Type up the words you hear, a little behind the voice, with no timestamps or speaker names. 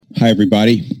Hi,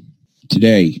 everybody.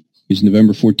 Today is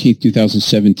November 14th,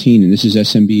 2017, and this is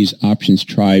SMB's Options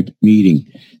Tribe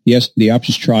meeting. Yes, the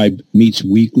Options Tribe meets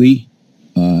weekly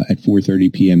at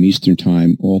 4:30 p.m. Eastern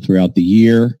Time all throughout the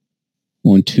year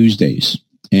on Tuesdays.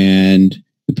 And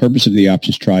the purpose of the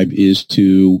Options Tribe is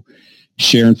to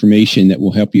share information that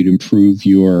will help you to improve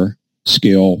your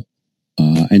skill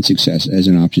and success as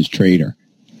an options trader.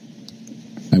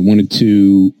 I wanted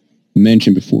to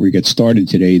mention before we get started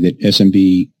today that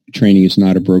SMB Training is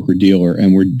not a broker-dealer,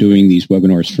 and we're doing these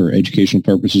webinars for educational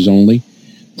purposes only.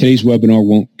 Today's webinar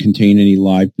won't contain any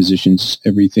live positions.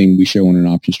 Everything we show on an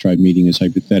Options Tribe meeting is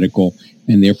hypothetical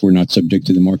and therefore not subject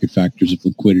to the market factors of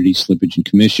liquidity, slippage, and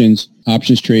commissions.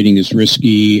 Options trading is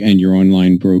risky, and your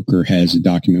online broker has a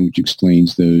document which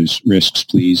explains those risks.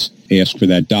 Please ask for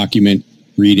that document,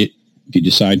 read it. If you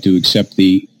decide to accept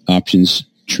the options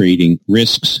trading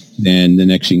risks, then the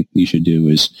next thing you should do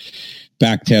is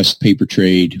backtest, paper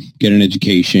trade, get an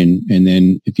education, and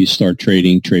then if you start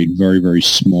trading, trade very, very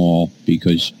small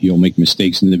because you'll make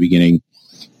mistakes in the beginning,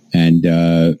 and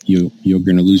you're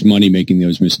going to lose money making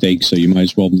those mistakes, so you might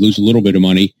as well lose a little bit of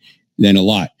money than a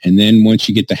lot. And then once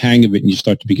you get the hang of it and you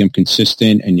start to become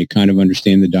consistent and you kind of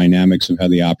understand the dynamics of how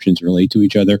the options relate to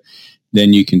each other,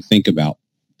 then you can think about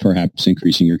perhaps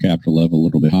increasing your capital level a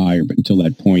little bit higher. But until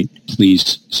that point,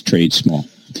 please trade small.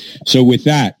 So with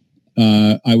that,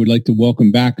 I would like to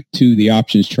welcome back to the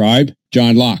Options Tribe,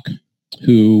 John Locke,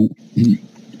 who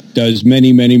does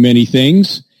many, many, many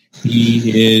things.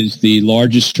 He is the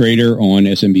largest trader on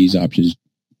SMB's options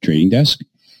trading desk.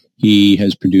 He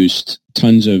has produced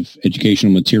tons of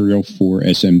educational material for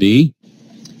SMB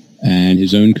and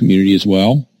his own community as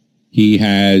well. He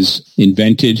has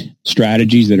invented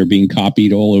strategies that are being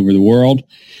copied all over the world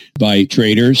by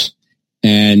traders,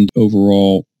 and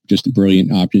overall just a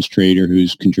brilliant options trader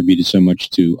who's contributed so much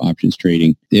to options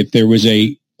trading. If there was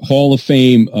a hall of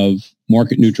fame of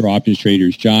market neutral options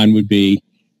traders, John would be,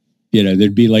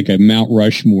 there'd be like a Mount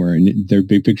Rushmore and there'd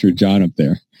be a picture of John up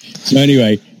there. So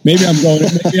anyway, maybe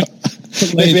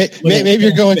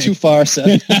you're going too far,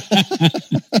 Seth.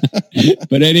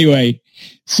 But anyway,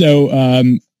 so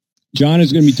John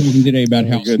is going to be talking today about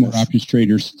how smart options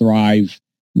traders thrive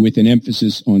with an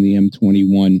emphasis on the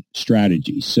M21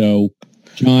 strategy. So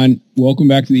John, welcome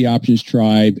back to the Options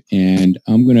Tribe, and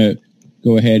I'm going to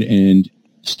go ahead and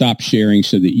stop sharing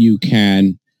so that you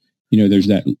can, there's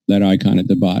that icon at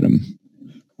the bottom.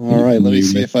 All right, let me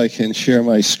see if I can share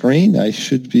my screen. I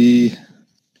should be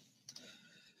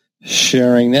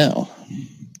sharing now.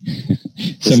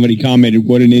 Somebody commented,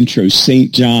 what an intro,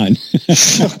 St. John.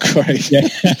 Oh, great. Yeah.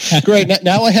 Great.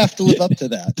 Now I have to live up to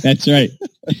that. That's right.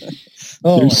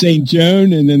 There's St.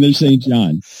 Joan, and then there's St.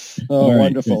 John. Oh, right,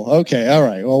 wonderful. Good. Okay. All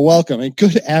right. Well, welcome and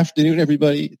good afternoon,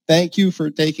 everybody. Thank you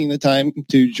for taking the time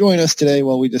to join us today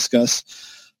while we discuss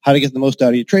how to get the most out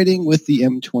of your trading with the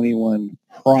M21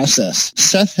 process.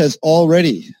 Seth has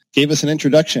already gave us an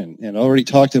introduction and already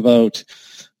talked about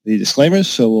the disclaimers,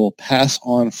 so we'll pass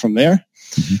on from there.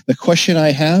 Mm-hmm. The question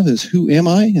I have is, who am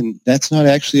I? And that's not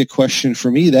actually a question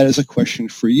for me. That is a question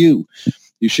for you.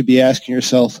 You should be asking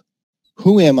yourself,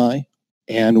 who am I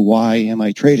and why am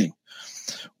I trading?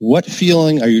 What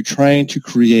feeling are you trying to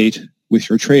create with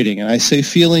your trading? And I say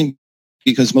feeling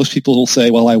because most people will say,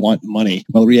 well, I want money.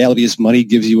 Well, the reality is money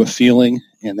gives you a feeling,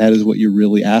 and that is what you're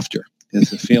really after,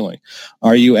 is a feeling.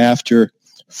 Are you after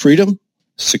freedom,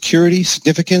 security,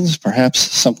 significance, perhaps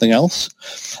something else?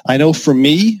 I know for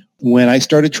me, when I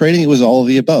started trading, it was all of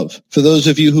the above. For those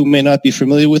of you who may not be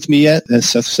familiar with me yet, as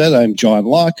Seth said, I'm John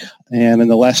Locke, and in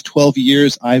the last 12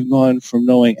 years, I've gone from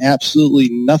knowing absolutely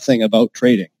nothing about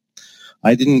trading.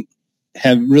 I didn't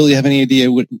really have any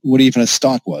idea what even a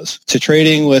stock was, to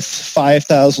trading with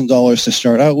 $5,000 to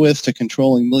start out with, to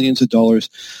controlling millions of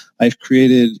dollars. I've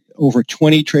created over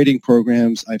 20 trading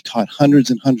programs. I've taught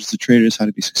hundreds and hundreds of traders how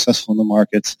to be successful in the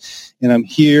markets, and I'm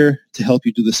here to help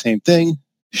you do the same thing,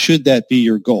 should that be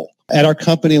your goal. At our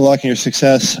company, Locking Your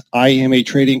Success, I am a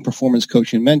trading performance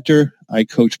coach and mentor. I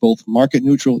coach both market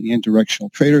neutral and directional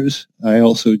traders. I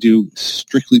also do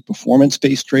strictly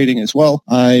performance-based trading as well.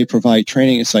 I provide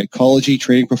training in psychology,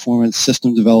 trading performance,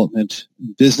 system development,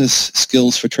 business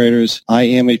skills for traders. I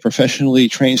am a professionally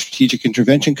trained strategic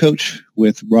intervention coach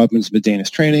with Robbins Medanis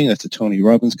Training. That's a Tony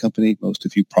Robbins company. Most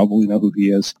of you probably know who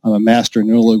he is. I'm a master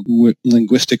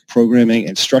neuro-linguistic programming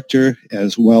instructor,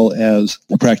 as well as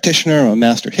a practitioner. I'm a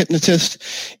master hypnotist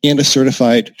and a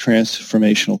certified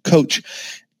transformational coach.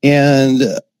 And,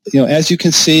 as you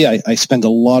can see, I spend a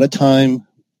lot of time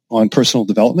on personal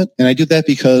development. And I do that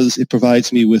because it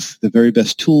provides me with the very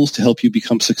best tools to help you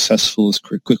become successful as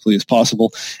quickly as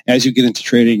possible. As you get into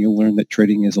trading, you'll learn that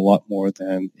trading is a lot more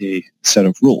than a set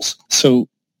of rules. So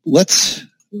let's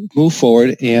move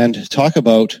forward and talk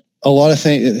about a lot of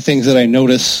things that I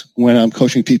notice when I'm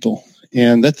coaching people.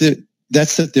 And that's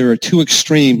that there are two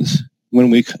extremes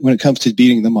when it comes to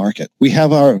beating the market. We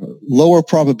have our lower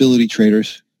probability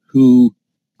traders who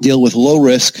deal with low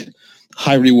risk,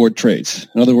 high reward trades.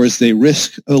 In other words, they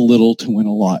risk a little to win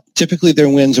a lot. Typically, their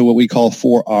wins are what we call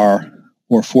 4R,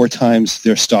 or 4 times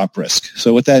their stop risk.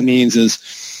 So what that means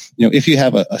is, if you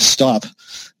have a stop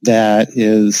that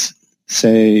is,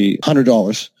 say,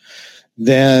 $100,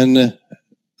 then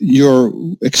your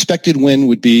expected win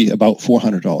would be about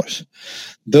 $400.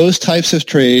 Those types of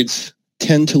trades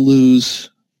tend to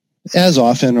lose as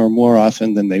often or more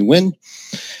often than they win.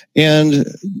 And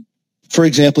for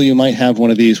example, you might have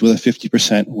one of these with a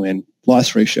 50%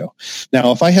 win-loss ratio.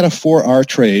 Now, if I had a 4R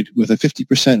trade with a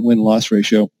 50% win-loss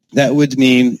ratio, that would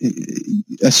mean,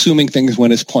 assuming things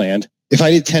went as planned, if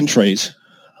I did 10 trades,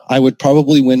 I would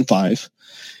probably win 5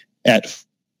 at,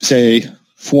 say,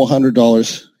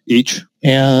 $400 each,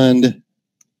 and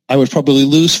I would probably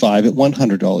lose 5 at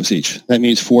 $100 each. That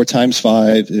means 4 times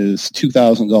 5 is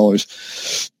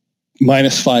 $2,000.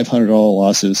 Minus $500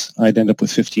 losses, I'd end up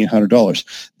with $1,500.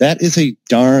 That is a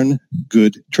darn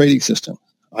good trading system.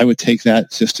 I would take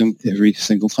that system every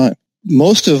single time.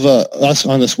 Most of us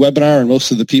on this webinar and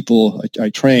most of the people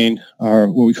I train are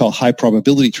what we call high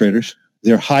probability traders.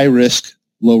 They're high risk,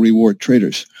 low reward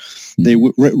traders. They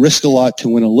risk a lot to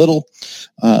win a little.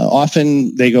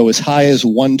 Often they go as high as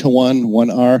 1-to-1,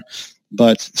 1R,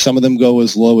 but some of them go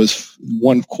as low as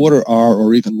 1/4 R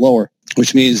or even lower,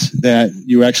 which means that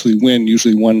you actually win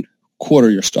usually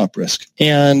 1/4 your stop risk.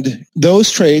 And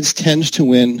those trades tend to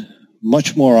win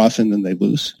much more often than they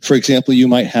lose. For example, you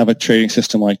might have a trading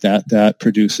system like that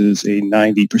produces a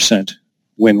 90%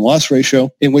 win-loss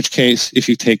ratio, in which case if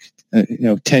you take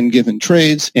 10 given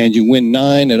trades and you win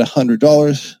 9 at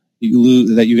 $100,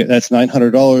 that's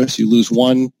 $900, you lose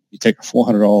 1, you take a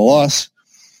 $400 loss,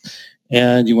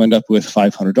 and you end up with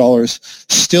 $500.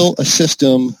 Still a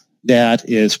system that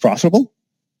is profitable,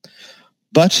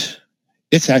 but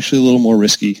it's actually a little more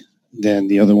risky than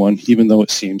the other one, even though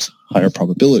it seems higher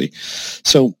probability.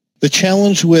 So the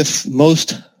challenge with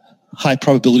most high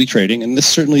probability trading, and this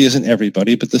certainly isn't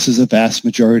everybody, but this is a vast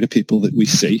majority of people that we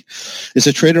see, is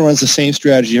a trader runs the same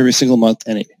strategy every single month,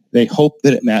 and they hope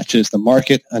that it matches the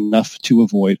market enough to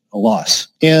avoid a loss.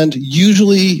 And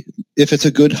usually, if it's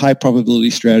a good high probability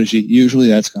strategy, usually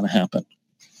that's going to happen.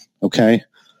 Okay?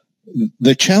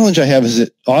 The challenge I have is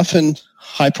that often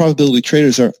high probability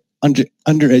traders are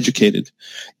undereducated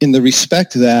in the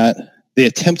respect that they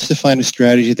attempt to find a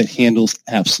strategy that handles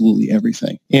absolutely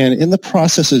everything. And in the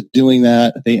process of doing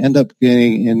that, they end up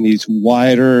getting in these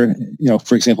wider,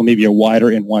 for example, maybe a wider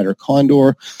and wider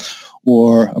condor,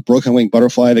 or a broken wing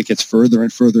butterfly that gets further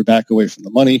and further back away from the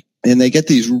money. And they get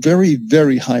these very,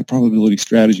 very high probability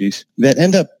strategies that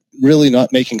end up really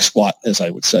not making squat, as I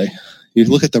would say. You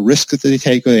look at the risk that they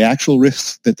take, or the actual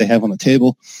risks that they have on the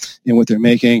table and what they're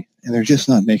making, and they're just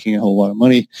not making a whole lot of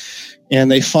money. And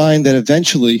they find that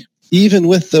eventually, even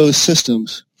with those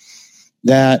systems,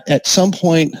 that at some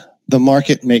point the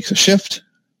market makes a shift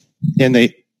and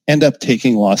they end up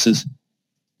taking losses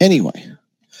anyway.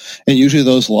 And usually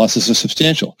those losses are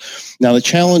substantial. Now, the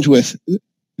challenge with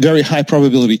very high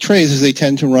probability trades is they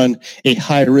tend to run a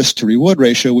high risk to reward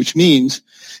ratio, which means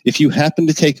if you happen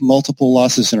to take multiple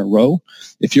losses in a row,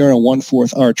 if you're in a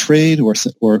 1/4 R trade or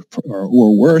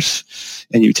worse,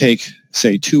 and you take,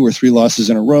 say, 2 or 3 losses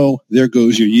in a row, there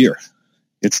goes your year.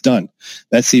 It's done.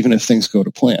 That's even if things go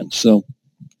to plan. So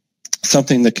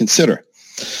something to consider.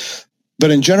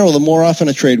 But in general, the more often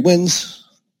a trade wins,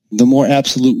 the more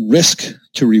absolute risk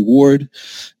to reward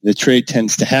the trade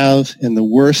tends to have, and the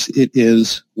worse it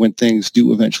is when things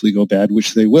do eventually go bad,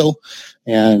 which they will.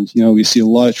 And, we see a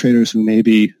lot of traders who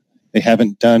maybe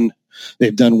they've done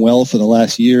well for the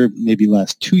last year, maybe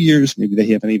last 2 years, maybe they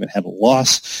haven't even had a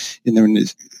loss, and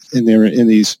they're in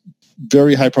these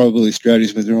very high probability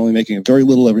strategies, but they're only making a very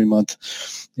little every month.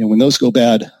 And when those go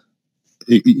bad,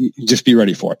 you just be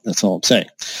ready for it. That's all I'm saying.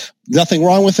 Nothing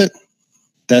wrong with it.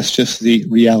 That's just the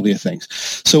reality of things.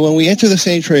 So when we enter the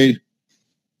same trade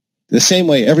the same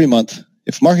way every month,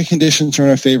 if market conditions are in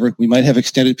our favor, we might have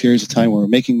extended periods of time where we're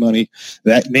making money.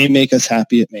 That may make us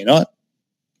happy. It may not.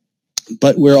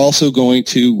 But we're also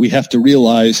we have to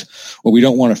realize, or we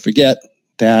don't want to forget,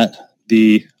 that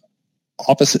the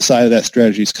opposite side of that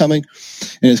strategy is coming,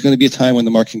 and it's going to be a time when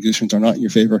the market conditions are not in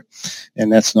your favor,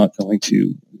 and that's not going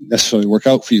to necessarily work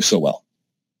out for you so well.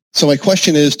 So my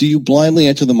question is, do you blindly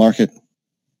enter the market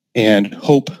and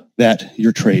hope that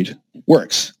your trade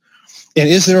works? And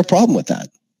is there a problem with that?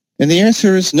 And the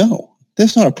answer is no.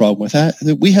 There's not a problem with that.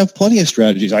 We have plenty of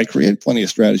strategies. I create plenty of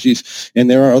strategies, and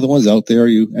there are other ones out there.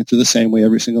 You enter the same way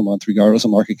every single month, regardless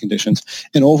of market conditions.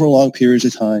 And over long periods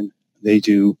of time, they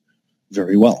do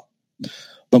very well.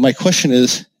 But my question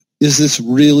is this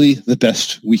really the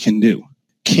best we can do?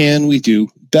 Can we do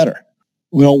better?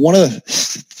 Well, one of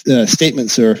the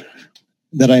statements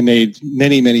that I made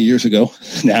many, many years ago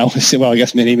now, well, I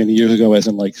guess many, many years ago, as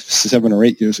in like 7 or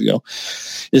 8 years ago,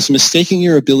 is mistaking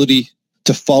your ability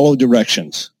to follow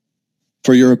directions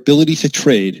for your ability to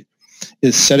trade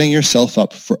is setting yourself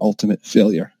up for ultimate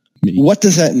failure. What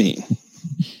does that mean?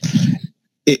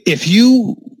 If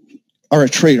you are a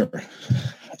trader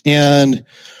and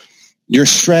your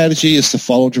strategy is to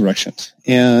follow directions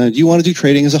and you want to do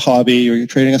trading as a hobby, or you're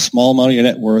trading a small amount of your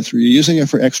net worth, or you're using it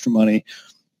for extra money,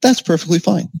 that's perfectly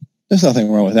fine. There's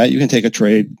nothing wrong with that. You can take a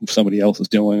trade if somebody else is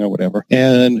doing or whatever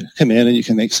and come in and you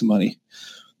can make some money.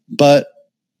 But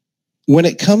when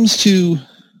it comes to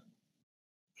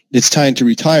it's time to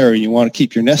retire, you want to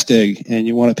keep your nest egg and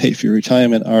you want to pay for your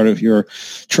retirement out of your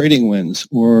trading wins,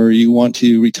 or you want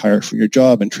to retire from your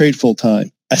job and trade full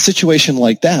time, a situation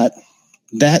like that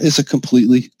is a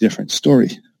completely different story,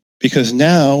 because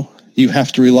now you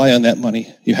have to rely on that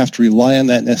money. You have to rely on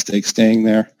that nest egg staying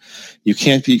there. You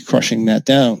can't be crushing that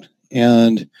down.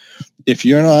 And if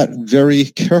you're not very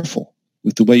careful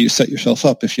with the way you set yourself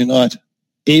up, if you're not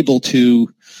able to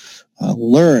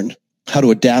learn how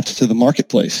to adapt to the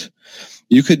marketplace,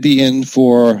 you could be in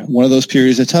for one of those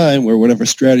periods of time where whatever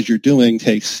strategy you're doing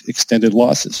takes extended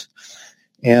losses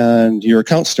and your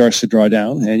account starts to draw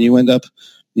down and you end up,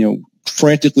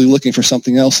 frantically looking for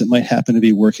something else that might happen to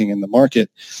be working in the market.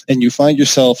 And you find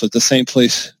yourself at the same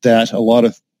place that a lot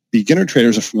of beginner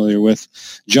traders are familiar with,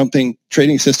 jumping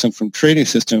trading system from trading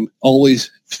system,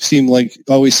 always seeming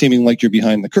like you're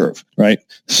behind the curve, right?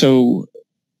 So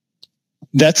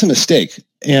that's a mistake.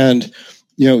 And,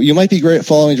 you might be great at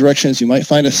following directions. You might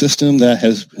find a system that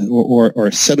has, or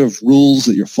a set of rules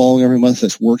that you're following every month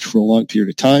that's worked for a long period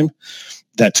of time.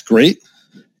 That's great.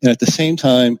 And at the same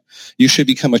time, you should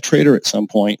become a trader at some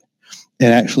point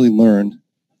and actually learn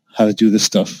how to do this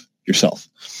stuff yourself.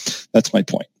 That's my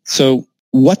point. So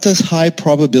what does high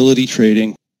probability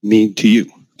trading mean to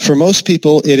you? For most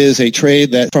people, it is a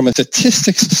trade that from a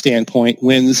statistics standpoint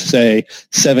wins, say,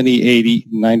 70, 80,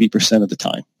 90% of the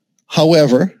time.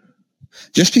 However,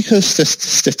 just because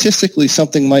statistically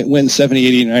something might win 70,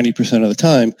 80, 90% of the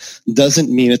time doesn't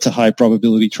mean it's a high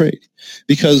probability trade.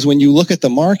 Because when you look at the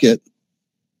market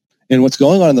and what's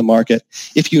going on in the market,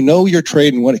 if you know your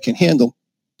trade and what it can handle,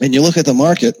 and you look at the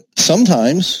market,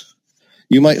 sometimes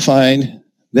you might find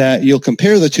that you'll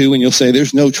compare the two and you'll say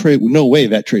there's no way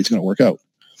that trade's going to work out.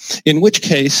 In which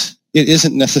case, it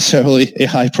isn't necessarily a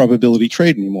high probability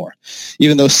trade anymore,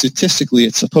 even though statistically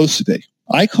it's supposed to be.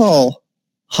 I call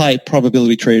high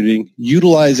probability trading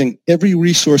utilizing every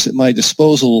resource at my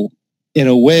disposal in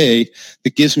a way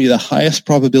that gives me the highest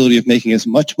probability of making as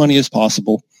much money as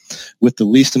possible with the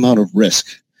least amount of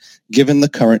risk, given the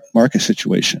current market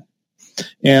situation.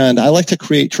 And I like to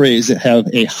create trades that have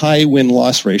a high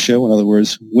win-loss ratio, in other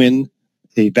words, win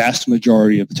a vast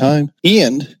majority of the time,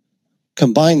 and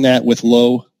combine that with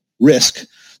low risk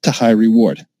to high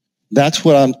reward. That's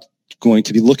what I'm going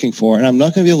to be looking for, and I'm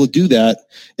not going to be able to do that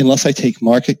unless I take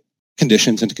market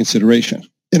conditions into consideration.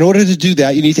 In order to do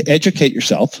that, you need to educate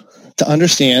yourself to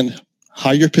understand how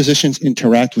your positions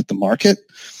interact with the market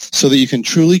so that you can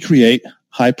truly create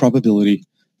high probability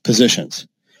positions.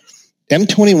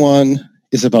 M21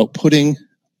 is about putting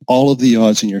all of the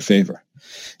odds in your favor.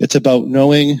 It's about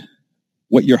knowing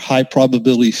what your high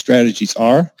probability strategies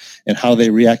are and how they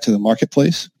react to the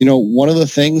marketplace. One of the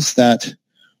things that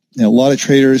a lot of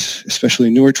traders, especially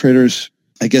newer traders,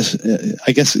 I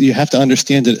guess you have to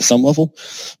understand it at some level,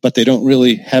 but they don't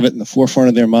really have it in the forefront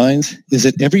of their minds, is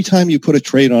that every time you put a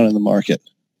trade on in the market,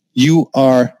 you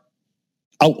are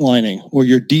outlining or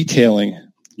you're detailing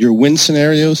your win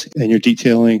scenarios and you're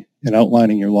detailing and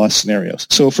outlining your loss scenarios.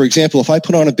 So, for example, if I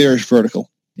put on a bearish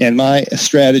vertical and my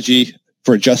strategy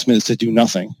for adjustment is to do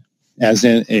nothing, as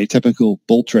in a typical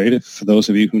bull trade, for those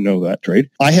of you who know that trade,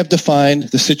 I have defined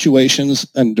the situations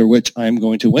under which I'm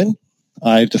going to win.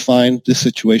 I've defined the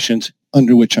situations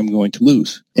under which I'm going to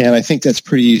lose. And I think that's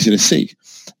pretty easy to see.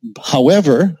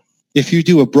 However, if you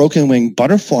do a broken wing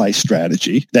butterfly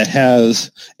strategy that has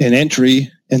an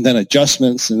entry and then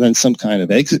adjustments and then some kind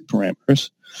of exit parameters,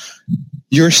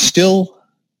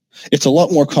 it's a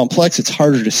lot more complex. It's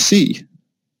harder to see,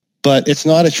 but it's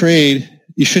not a trade.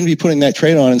 You shouldn't be putting that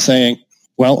trade on and saying,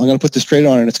 well, I'm going to put this trade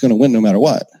on and it's going to win no matter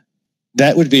what.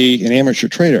 That would be an amateur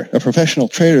trader. A professional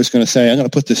trader is going to say, I'm going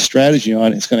to put this strategy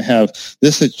on. It's going to have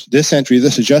this entry,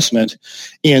 this adjustment,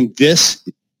 and this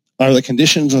are the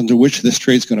conditions under which this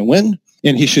trade is going to win.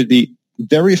 And he should be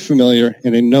very familiar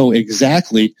and know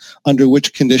exactly under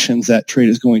which conditions that trade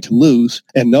is going to lose.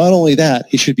 And not only that,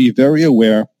 he should be very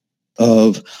aware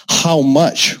of how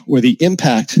much or the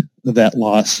impact of that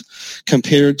loss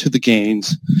compared to the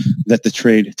gains that the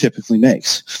trade typically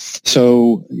makes.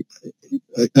 So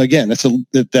again,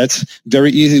 that's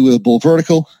very easy with a bull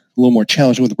vertical, a little more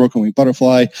challenging with a broken wing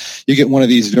butterfly. You get one of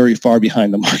these very far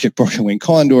behind the market broken wing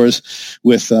condors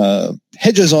with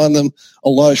hedges on them. A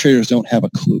lot of traders don't have a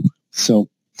clue. So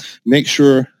make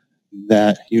sure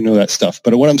that you know that stuff.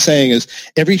 But what I'm saying is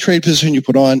every trade position you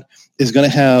put on is going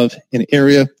to have an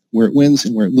area where it wins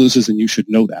and where it loses, and you should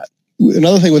know that.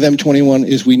 Another thing with M21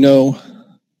 is we know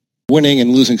winning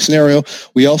and losing scenario.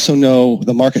 We also know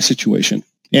the market situation.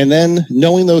 And then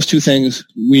knowing those two things,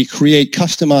 we create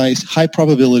customized, high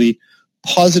probability,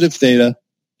 positive theta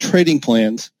trading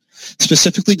plans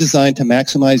specifically designed to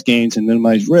maximize gains and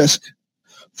minimize risk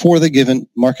for the given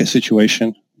market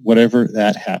situation, whatever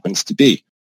that happens to be.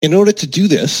 In order to do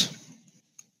this,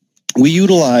 we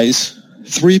utilize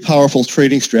three powerful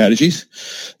trading strategies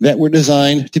that were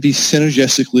designed to be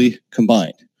synergistically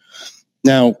combined.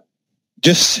 Now,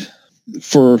 just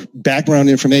for background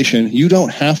information, you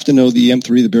don't have to know the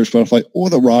M3, the bearish butterfly, or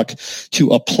the rock to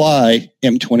apply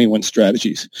M21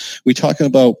 strategies. We start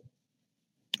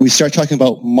talking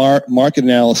about market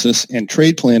analysis and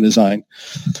trade plan design.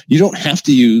 You don't have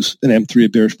to use an M3, a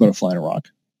bearish butterfly, and a rock.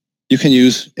 You can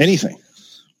use anything,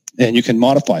 and you can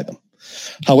modify them.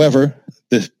 However,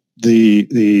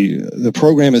 the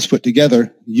program is put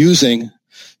together using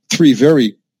three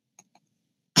very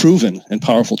proven and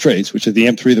powerful trades, which are the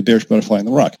M3, the bearish butterfly, and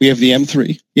the rock. We have the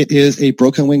M3. It is a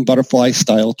broken wing butterfly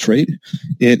style trade.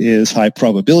 It is high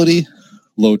probability,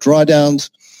 low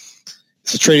drawdowns.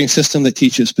 It's a trading system that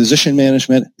teaches position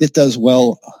management. It does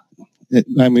well.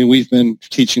 We've been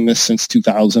teaching this since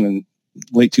 2000 and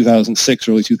late 2006,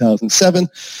 early 2007,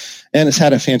 and it's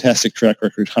had a fantastic track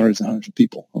record, hundreds and hundreds of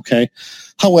people. Okay.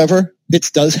 However,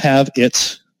 it does have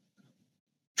its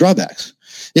drawbacks.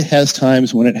 It has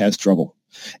times when it has trouble,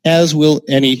 as will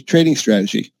any trading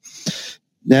strategy.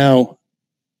 Now,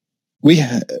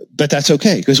 but that's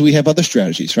okay because we have other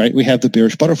strategies, right? We have the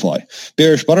bearish butterfly.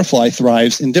 Bearish butterfly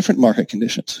thrives in different market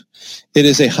conditions. It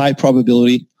is a high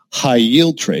probability, high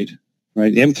yield trade,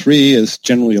 right? M3 is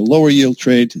generally a lower yield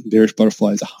trade. Bearish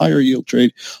butterfly is a higher yield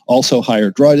trade, also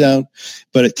higher drawdown,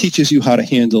 but it teaches you how to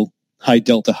handle high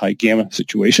delta, high gamma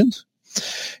situations.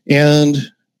 And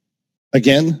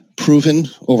again, proven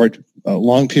over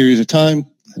long periods of time,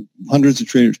 hundreds of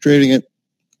traders trading it.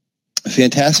 A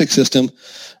fantastic system,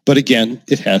 but again,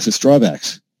 it has its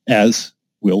drawbacks, as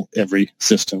will every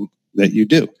system that you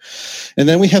do. And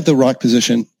then we have the rock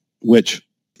position, which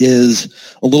is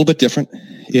a little bit different.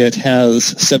 It has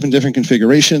 7 different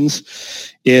configurations.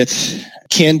 It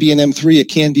can be an M3, it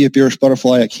can be a bearish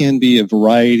butterfly, it can be a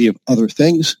variety of other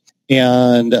things.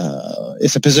 And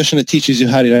it's a position that teaches you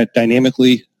how to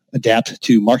dynamically adapt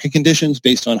to market conditions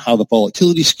based on how the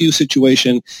volatility skew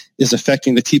situation is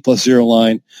affecting the T+0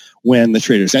 line when the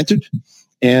trader's entered.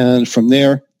 And from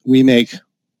there, we make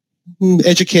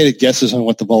educated guesses on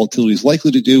what the volatility is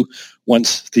likely to do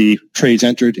once the trade's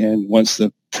entered and once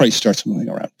the price starts moving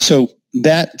around. So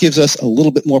that gives us a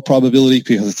little bit more probability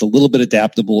because it's a little bit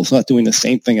adaptable. It's not doing the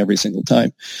same thing every single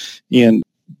time. And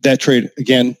that trade,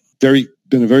 again,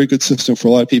 been a very good system for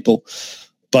a lot of people,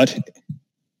 but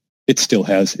it still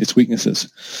has its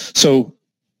weaknesses. So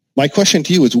my question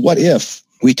to you is, what if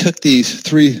we took these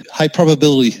 3 high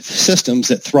probability systems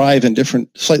that thrive in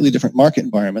slightly different market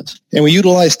environments, and we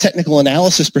utilize technical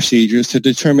analysis procedures to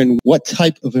determine what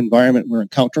type of environment we're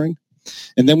encountering,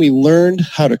 and then we learned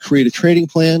how to create a trading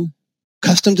plan,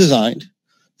 custom designed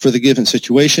for the given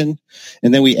situation,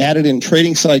 and then we added in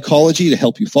trading psychology to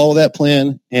help you follow that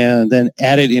plan, and then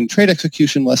added in trade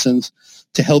execution lessons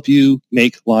to help you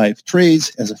make live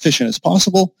trades as efficient as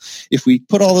possible. If we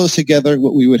put all those together,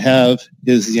 what we would have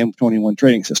is the M21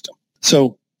 trading system.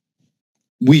 So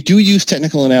we do use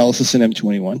technical analysis in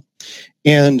M21,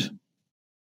 and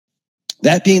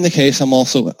that being the case, I'm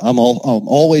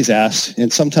always asked,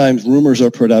 and sometimes rumors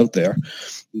are put out there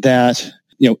that,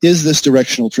 is this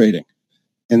directional trading?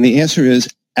 And the answer is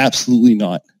absolutely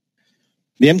not.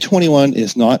 The M21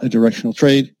 is not a directional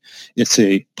trade. It's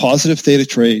a positive theta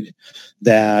trade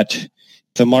that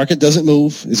the market doesn't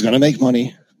move, is going to make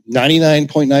money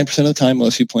 99.9% of the time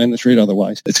unless you plan the trade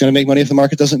otherwise. It's going to make money if the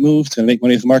market doesn't move. It's going to make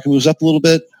money if the market moves up a little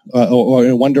bit or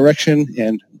in one direction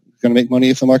and going to make money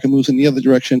if the market moves in the other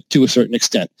direction to a certain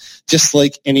extent, just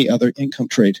like any other income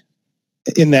trade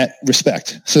in that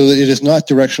respect. So it is not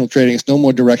directional trading. It's no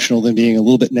more directional than being a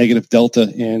little bit negative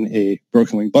delta in a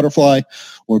broken wing butterfly,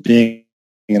 or being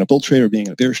in a bull trade, or being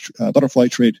in a bearish butterfly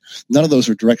trade. None of those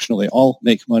are directional. They all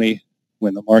make money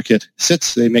when the market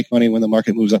sits. They make money when the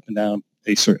market moves up and down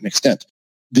a certain extent.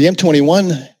 The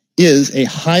M21 is a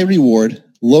high reward,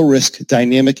 low risk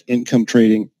dynamic income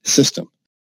trading system.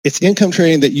 It's income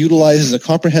trading that utilizes a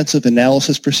comprehensive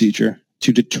analysis procedure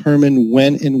to determine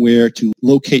when and where to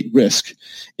locate risk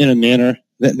in a manner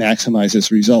that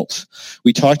maximizes results.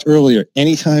 We talked earlier,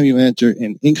 anytime you enter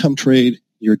an income trade,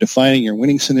 you're defining your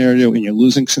winning scenario and your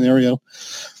losing scenario.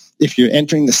 If you're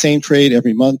entering the same trade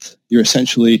every month, you're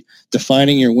essentially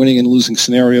defining your winning and losing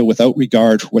scenario without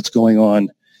regard for what's going on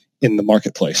in the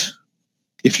marketplace.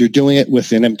 If you're doing it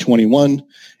with an M21,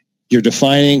 you're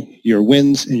defining your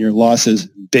wins and your losses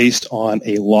based on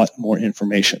a lot more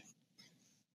information,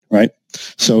 right?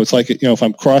 So it's like, if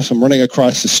I'm running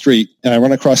across the street, and I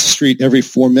run across the street every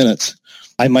 4 minutes,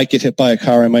 I might get hit by a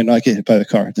car. I might not get hit by the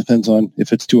car. It depends on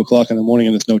if it's 2 o'clock in the morning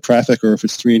and there's no traffic, or if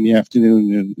it's 3 in the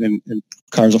afternoon and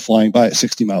cars are flying by at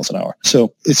 60 miles an hour.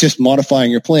 So it's just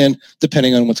modifying your plan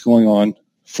depending on what's going on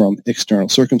from external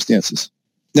circumstances.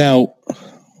 Now,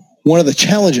 one of the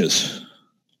challenges,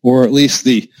 or at least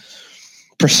the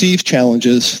perceived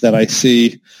challenges that I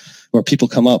see, or people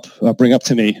bring up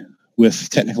to me with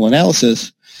technical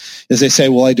analysis, is they say,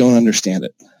 well, I don't understand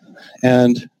it.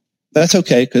 And that's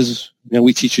okay, because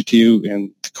we teach it to you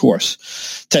in the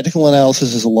course. Technical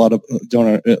analysis is a lot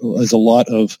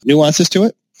of nuances to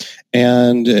it.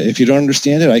 And if you don't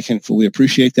understand it, I can fully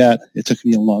appreciate that. It took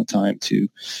me a long time to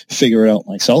figure it out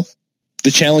myself. The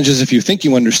challenge is if you think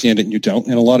you understand it and you don't,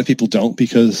 and a lot of people don't,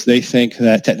 because they think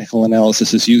that technical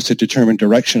analysis is used to determine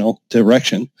direction.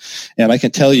 And I can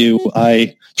tell you,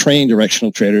 I train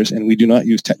directional traders, and we do not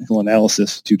use technical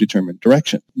analysis to determine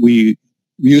direction. We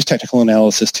use technical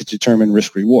analysis to determine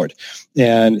risk reward.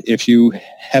 And if you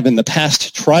have in the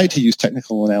past tried to use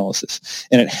technical analysis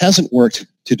and it hasn't worked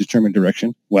to determine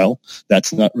direction, well,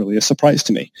 that's not really a surprise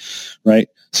to me, right?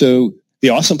 So the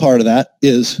awesome part of that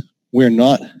is we're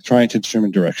not trying to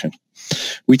determine direction.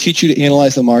 We teach you to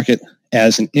analyze the market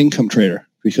as an income trader,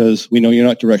 because we know you're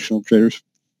not directional traders,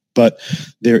 but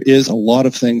there is a lot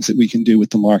of things that we can do with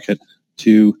the market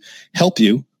to help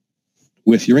you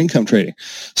with your income trading.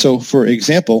 So, for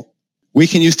example, we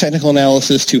can use technical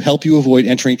analysis to help you avoid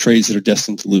entering trades that are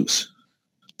destined to lose.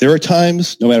 There are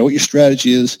times, no matter what your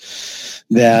strategy is,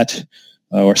 that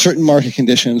or certain market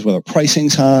conditions, whether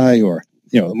pricing's high, or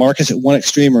the market's at one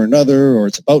extreme or another, or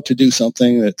it's about to do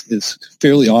something that is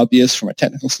fairly obvious from a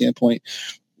technical standpoint,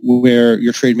 where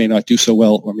your trade may not do so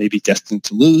well or may be destined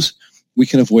to lose, we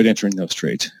can avoid entering those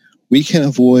trades. We can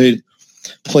avoid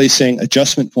placing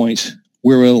adjustment points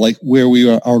where we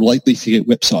are likely to get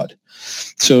whipsawed.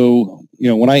 So,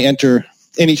 when I enter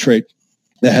any trade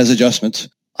that has adjustments,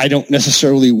 I don't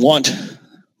necessarily want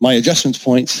my adjustment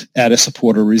points at a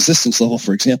support or resistance level,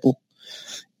 for example,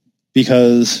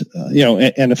 because,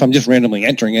 and if I'm just randomly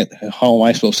entering it, how am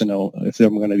I supposed to know if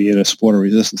I'm going to be at a support or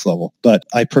resistance level? But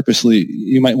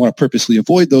you might want to purposely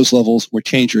avoid those levels or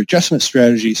change your adjustment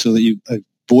strategy so that you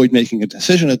avoid making a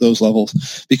decision at those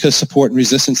levels, because support and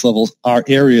resistance levels are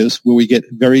areas where we get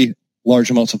very large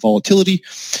amounts of volatility,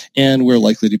 and we're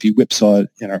likely to be whipsawed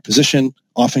in our position,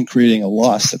 often creating a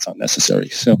loss that's unnecessary.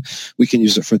 So we can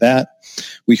use it for that.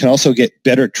 We can also get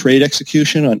better trade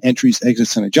execution on entries,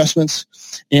 exits, and adjustments,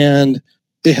 and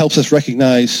it helps us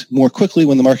recognize more quickly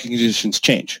when the market conditions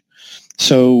change.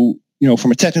 So,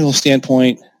 from a technical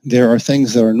standpoint, there are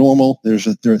things that are normal. There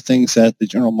are things that the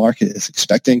general market is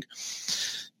expecting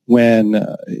when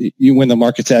the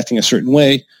market's acting a certain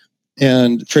way,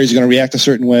 and trades are going to react a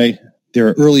certain way. There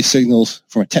are early signals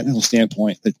from a technical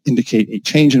standpoint that indicate a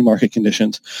change in market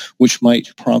conditions, which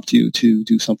might prompt you to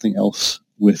do something else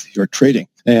with your trading.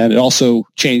 And it also,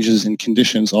 changes in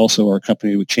conditions also are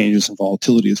accompanied with changes in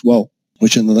volatility as well,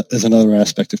 which is another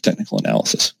aspect of technical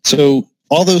analysis. So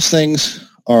all those things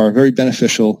are very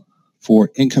beneficial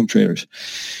for income traders.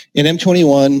 In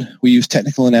M21, we use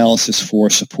technical analysis for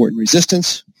support and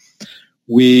resistance.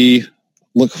 We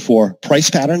look for price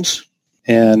patterns,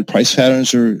 and price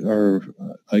patterns are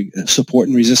like support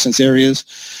and resistance areas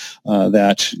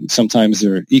that sometimes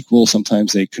they're equal,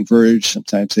 sometimes they converge,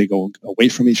 sometimes they go away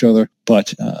from each other.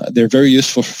 But they're very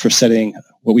useful for setting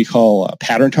what we call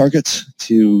pattern targets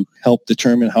to help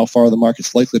determine how far the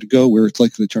market's likely to go, where it's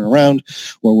likely to turn around,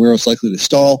 or where it's likely to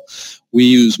stall, We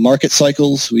use market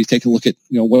cycles. We take a look at,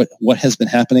 what has been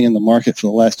happening in the market for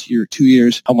the last year or 2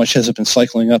 years. How much has it been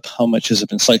cycling up? How much has it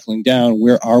been cycling down?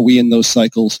 Where are we in those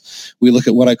cycles? We look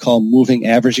at what I call moving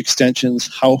average extensions.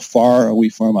 How far are we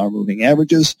from our moving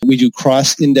averages? We do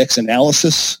cross-index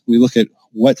analysis. We look at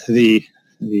what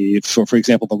for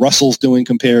example, the Russell's doing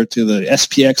compared to the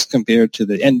SPX, compared to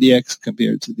the NDX,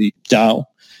 compared to the Dow.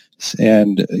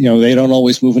 And, they don't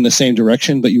always move in the same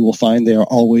direction, but you will find they are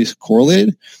always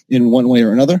correlated in one way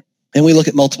or another. And we look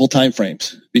at multiple time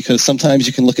frames, because sometimes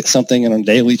you can look at something on a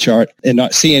daily chart and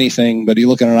not see anything, but you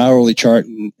look at an hourly chart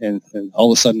and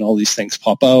all of a sudden all these things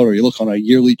pop out, or you look on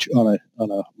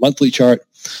a monthly chart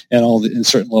and in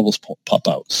certain levels pop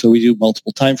out. So we do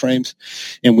multiple time frames,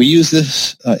 and we use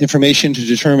this information to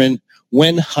determine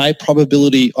when high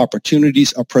probability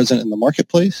opportunities are present in the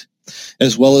marketplace,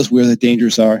 as well as where the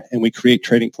dangers are, and we create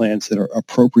trading plans that are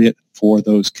appropriate for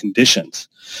those conditions.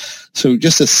 So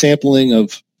just a sampling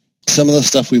of some of the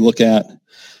stuff we look at.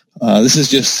 This is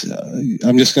just,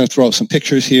 I'm just going to throw out some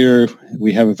pictures here.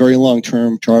 We have a very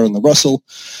long-term chart on the Russell.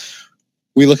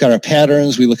 We look at our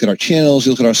patterns, we look at our channels, we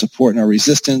look at our support and our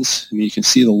resistance. I mean, you can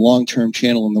see the long-term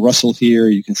channel in the Russell here.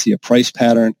 You can see a price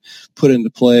pattern put into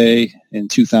play in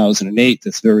 2008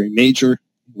 that's very major.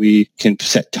 We can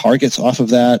set targets off of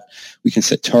that. We can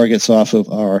set targets off of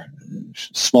our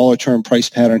smaller term price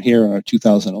pattern here in our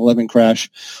 2011 crash.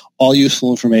 All useful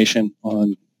information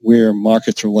on where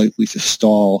markets are likely to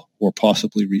stall or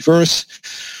possibly reverse.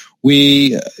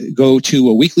 We go to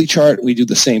a weekly chart. We do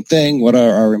the same thing. What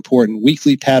are our important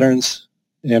weekly patterns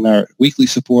and our weekly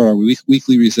support, our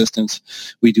weekly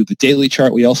resistance? We do the daily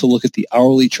chart. We also look at the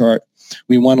hourly chart.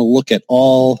 We want to look at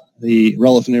all the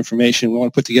relevant information. We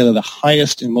want to put together the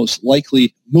highest and most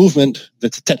likely movement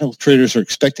that the technical traders are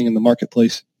expecting in the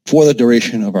marketplace for the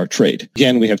duration of our trade.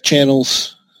 Again, we have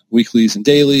channels, weeklies and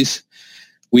dailies.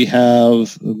 We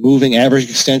have moving average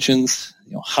extensions.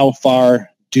 How far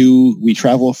do we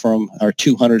travel from our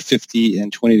 250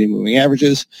 and 20-day moving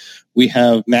averages? We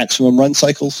have maximum run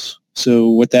cycles. So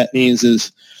what that means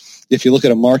is if you look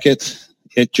at a market,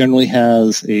 it generally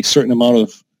has a certain amount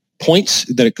of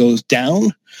points that it goes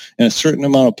down and a certain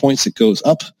amount of points that goes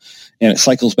up, and it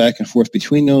cycles back and forth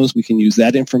between those. We can use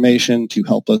that information to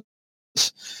help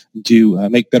us to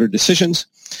make better decisions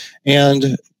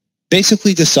and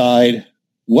basically decide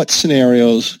what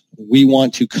scenarios we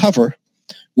want to cover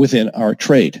within our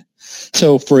trade.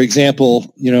 So, for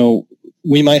example,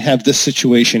 we might have this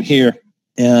situation here,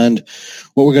 and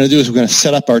what we're going to do is we're going to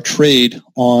set up our trade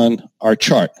on our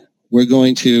chart. We're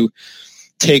going to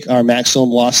take our maximum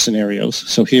loss scenarios.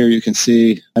 So here you can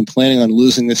see I'm planning on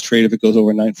losing this trade if it goes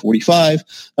over 945.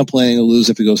 I'm planning to lose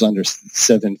if it goes under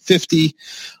 750.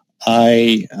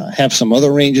 I have some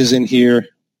other ranges in here.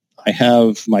 I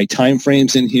have my time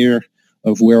frames in here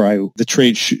of where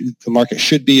the market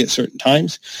should be at certain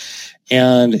times.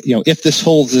 And, if this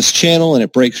holds this channel and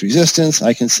it breaks resistance,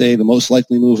 I can say the most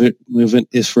likely movement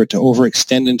is for it to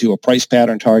overextend into a price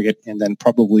pattern target and then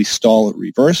probably stall at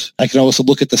reverse. I can also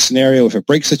look at the scenario if it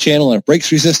breaks the channel and it breaks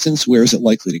resistance, where is it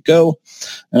likely to go?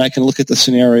 And I can look at the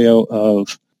scenario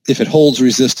of if it holds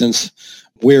resistance,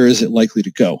 where is it likely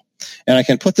to go? And I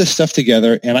can put this stuff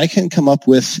together, and I can come up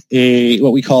with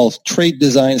what we call trade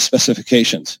design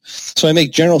specifications. So I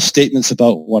make general statements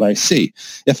about what I see.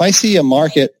 If I see a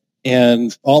market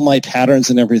and all my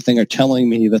patterns and everything are telling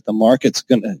me that the market's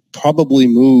going to probably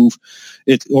move,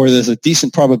 or there's a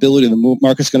decent probability the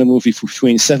market's going to move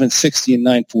between 760 and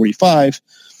 945,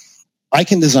 I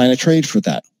can design a trade for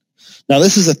that. Now,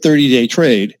 this is a 30-day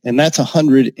trade, and that's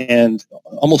 100 and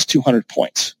almost 200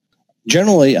 points.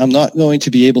 Generally, I'm not going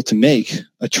to be able to make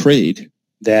a trade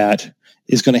that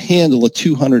is going to handle a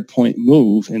 200-point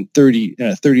move in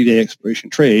a 30-day expiration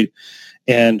trade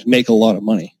and make a lot of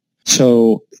money.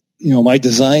 So, my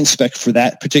design spec for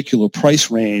that particular price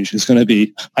range is going to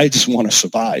be, I just want to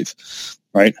survive,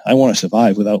 right? I want to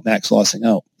survive without max lossing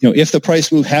out. If the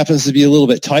price move happens to be a little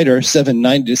bit tighter,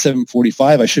 790 to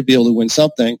 745, I should be able to win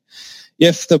something.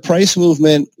 If the price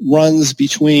movement runs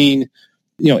between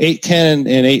 810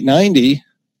 and 890,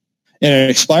 and it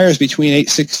expires between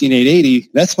 860 and 880,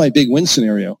 that's my big win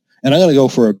scenario. And I'm going to go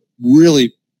for a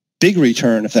really big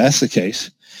return if that's the case.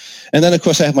 And then, of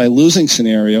course, I have my losing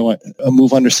scenario, a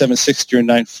move under 760 or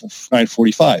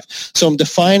 945. So I'm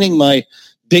defining my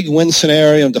big win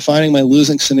scenario. I'm defining my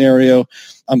losing scenario.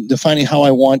 I'm defining how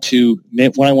I want to,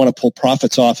 when I want to pull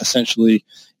profits off, essentially,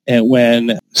 and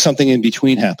when something in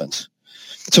between happens.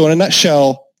 So in a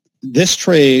nutshell, this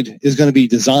trade is going to be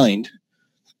designed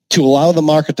to allow the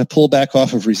market to pull back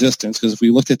off of resistance, because if we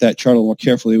looked at that chart a little more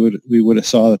carefully, we would have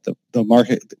saw that the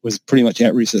market was pretty much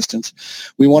at resistance.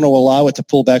 We want to allow it to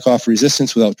pull back off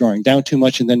resistance without drawing down too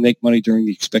much and then make money during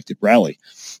the expected rally.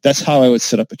 That's how I would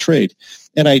set up a trade.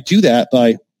 And I do that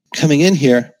by coming in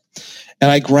here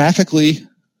and I graphically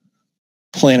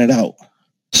plan it out.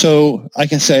 So I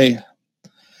can say,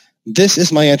 this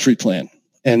is my entry plan.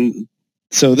 And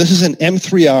so this is an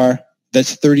M3R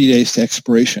that's 30 days to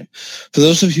expiration. For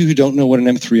those of you who don't know what an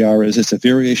M3R is, it's a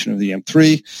variation of the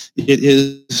M3. It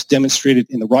is demonstrated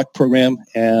in the ROC program,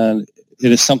 and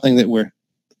it is something that we're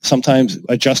sometimes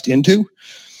adjust into.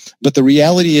 But the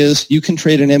reality is you can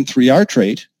trade an M3R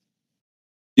trade.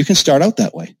 You can start out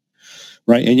that way,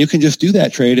 right? And you can just do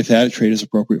that trade if that trade is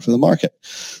appropriate for the market.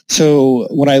 So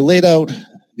when I laid out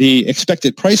the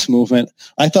expected price movement,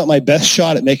 I thought my best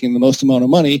shot at making the most amount of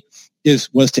money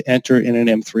was to enter in an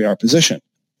M3R position.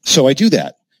 So I do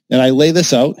that, and I lay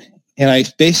this out, and I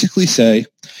basically say,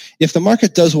 if the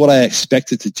market does what I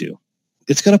expect it to do,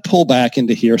 it's going to pull back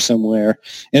into here somewhere,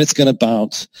 and it's going to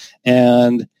bounce.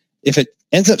 And if it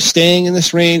ends up staying in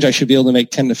this range, I should be able to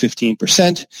make 10 to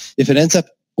 15%. If it ends up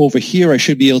over here, I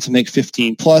should be able to make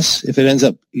 15 plus. If it ends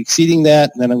up exceeding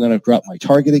that, then I'm going to drop my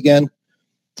target again,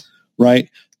 right?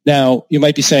 Now, you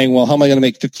might be saying, well, how am I going to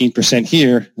make 15%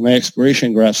 here? And my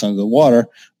expiration graph's under the water.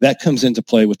 That comes into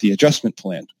play with the adjustment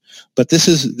plan. But this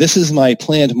is my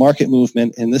planned market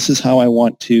movement, and this is how I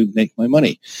want to make my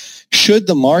money. Should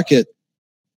the market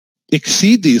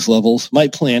exceed these levels, my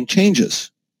plan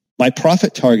changes. My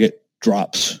profit target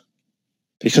drops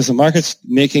because the market's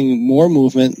making more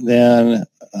movement than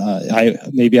I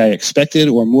expected,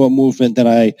 or more movement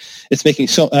than it's making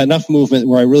enough movement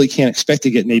where I really can't expect to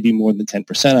get maybe more than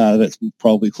 10% out of it. It's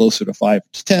probably closer to 5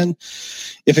 to 10.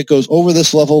 If it goes over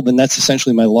this level, then that's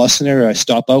essentially my loss scenario. I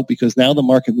stop out because now the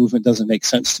market movement doesn't make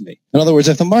sense to me. In other words,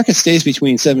 if the market stays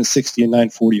between 760 and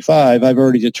 945, I've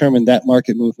already determined that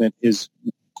market movement is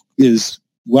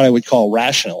what I would call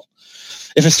rational.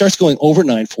 If it starts going over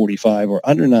 945 or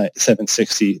under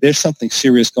 760, there's something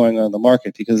serious going on in the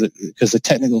market because the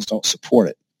technicals don't support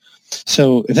it.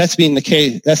 So if that's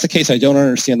the case, I don't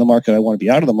understand the market. I want to be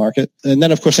out of the market. And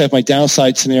then, of course, I have my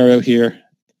downside scenario here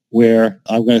where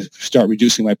I'm going to start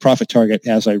reducing my profit target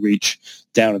as I reach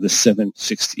down to the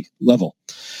 760 level.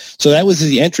 So that was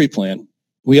the entry plan.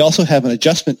 We also have an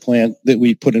adjustment plan that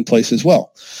we put in place as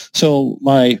well. So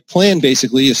my plan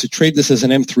basically is to trade this as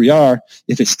an M3R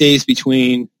if it stays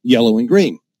between yellow and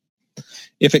green.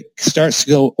 If it starts to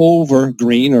go over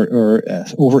green or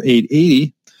over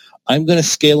 880, I'm going to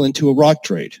scale into a ROC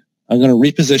trade. I'm going to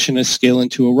reposition and scale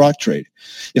into a ROC trade.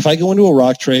 If I go into a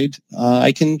ROC trade,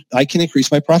 I can increase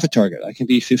my profit target. I can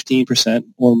be 15%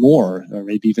 or more, or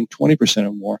maybe even 20%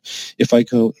 or more if I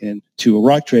go into a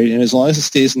ROC trade. And as long as it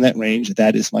stays in that range,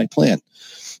 that is my plan.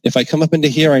 If I come up into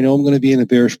here, I know I'm going to be in a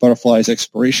bearish butterflies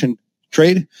expiration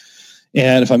trade.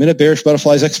 And if I'm in a bearish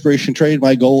butterflies expiration trade,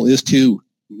 my goal is to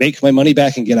make my money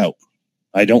back and get out.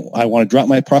 I want to drop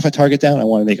my profit target down. I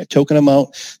want to make a token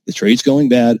amount. The trade's going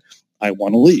bad. I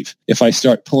want to leave. If I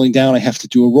start pulling down, I have to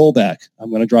do a rollback. I'm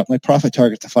going to drop my profit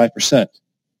target to 5%.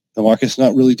 The market's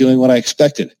not really doing what I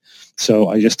expected. So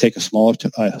I just take a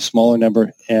smaller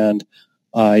number and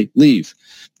I leave.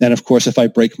 And of course, if I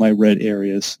break my red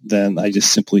areas, then I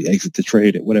just simply exit the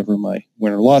trade at whatever my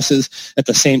win or loss is. At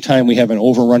the same time, we have an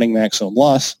overrunning maximum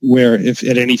loss where if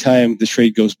at any time the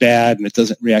trade goes bad and it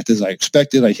doesn't react as I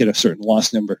expected, I hit a certain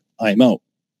loss number, I'm out.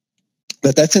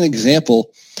 But that's an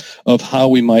example of how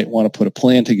we might want to put a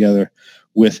plan together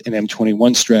with an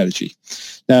M21 strategy.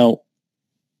 Now,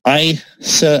 I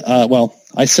set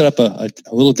up a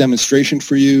little demonstration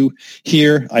for you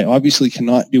here. I obviously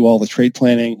cannot do all the trade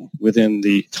planning within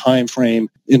the time frame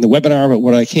in the webinar, but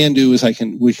what I can do is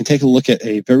we can take a look at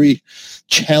a very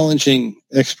challenging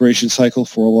expiration cycle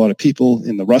for a lot of people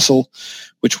in the Russell,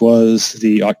 which was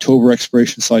the October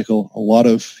expiration cycle. A lot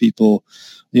of people,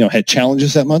 had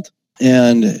challenges that month.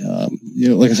 And,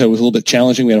 like I said, it was a little bit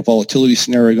challenging. We had a volatility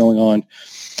scenario going on,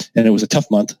 and it was a tough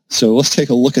month. So let's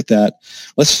take a look at that.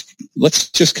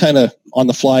 Let's just kind of on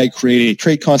the fly create a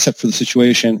trade concept for the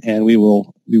situation, and we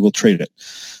will trade it.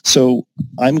 So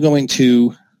I'm going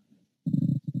to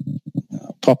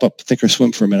pop up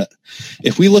Thinkorswim for a minute.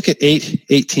 If we look at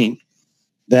 818,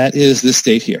 that is this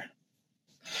date here.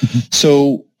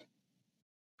 So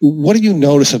what do you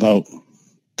notice about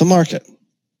the market?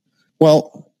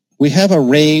 Well, we have a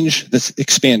range that's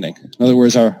expanding. In other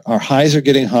words, our highs are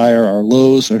getting higher, our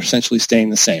lows are essentially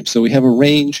staying the same. So we have a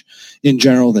range in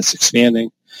general that's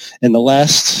expanding. In the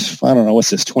last,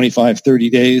 25, 30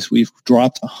 days, we've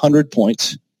dropped 100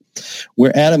 points.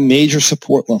 We're at a major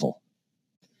support level.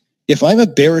 if I'm a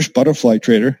bearish butterfly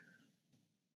trader,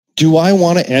 do I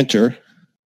want to enter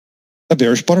a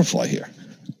bearish butterfly here?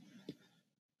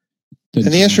 And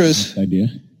the answer is, idea.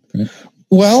 Right.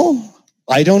 Well,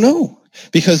 I don't know,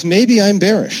 because maybe I'm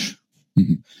bearish.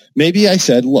 Mm-hmm. Maybe I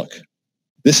said, look,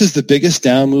 this is the biggest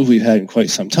down move we've had in quite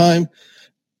some time.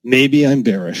 Maybe I'm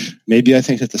bearish. Maybe I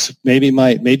think that maybe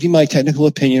my technical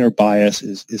opinion or bias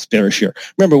is bearish here.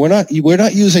 Remember, we're not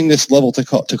using this level to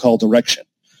call direction.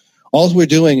 All we're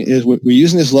doing is we're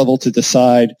using this level to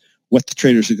decide what the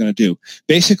traders are going to do.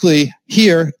 Basically,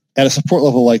 here at a support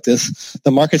level like this,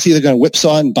 the market's either going to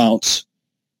whipsaw and bounce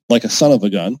like a son of a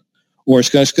gun, or it's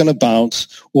just going to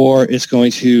bounce, or it's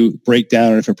going to break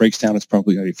down. And if it breaks down, it's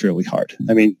probably going to be fairly hard.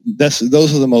 I mean, those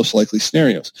are the most likely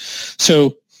scenarios.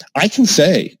 So I can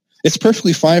say, it's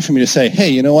perfectly fine for me to say, hey,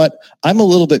 you know what? I'm a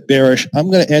little bit bearish. I'm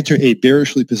going to enter a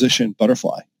bearishly positioned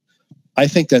butterfly. I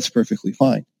think that's perfectly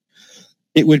fine.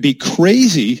 It would be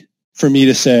crazy for me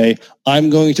to say, I'm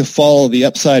going to follow the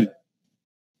upside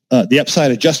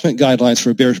adjustment guidelines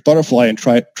for a bearish butterfly and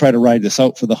try to ride this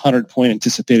out for the 100-point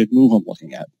anticipated move I'm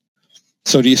looking at.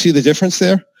 So do you see the difference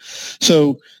there?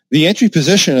 So the entry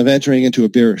position of entering into a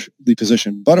bearishly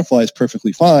positioned butterfly is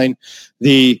perfectly fine.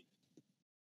 The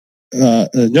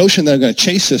notion that I'm going to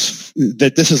chase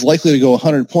that this is likely to go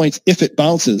 100 points if it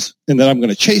bounces, and that I'm going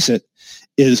to chase it,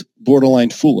 is borderline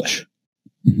foolish.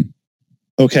 Mm-hmm.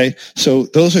 Okay, so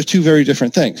those are two very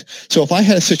different things. So if I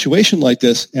had a situation like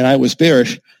this and I was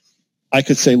bearish, I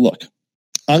could say, look,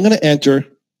 I'm going to enter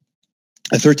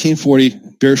a 1340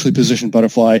 bearishly positioned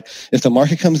butterfly. If the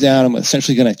market comes down, I'm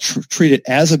essentially going to treat it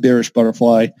as a bearish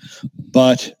butterfly,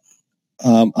 but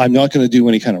I'm not going to do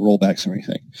any kind of rollbacks or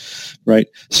anything, right?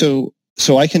 So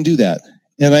I can do that.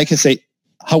 And I can say,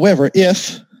 however,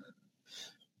 if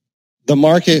the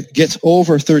market gets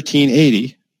over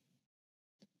 1380,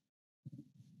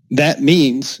 that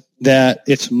means that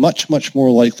it's much, much more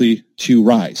likely to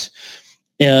rise.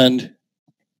 And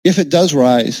if it does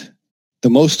rise, the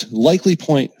most likely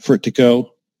point for it to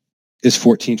go is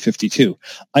 1452.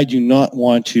 I do not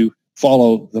want to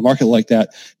follow the market like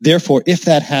that. Therefore, if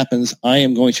that happens, I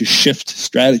am going to shift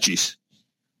strategies.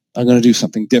 I'm going to do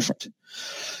something different.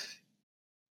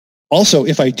 Also,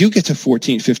 if I do get to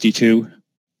 1452,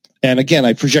 and again,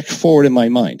 I project forward in my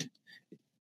mind,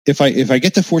 if I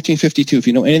get to 1452, if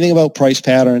you know anything about price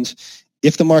patterns,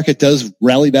 if the market does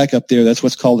rally back up there, that's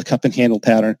what's called the cup and handle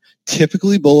pattern,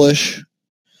 typically bullish,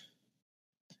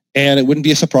 and it wouldn't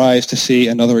be a surprise to see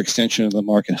another extension of the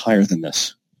market higher than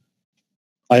this.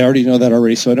 I already know that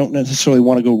already, so I don't necessarily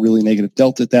want to go really negative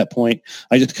delta at that point.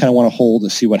 I just kind of want to hold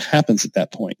and see what happens at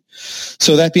that point.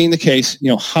 So that being the case,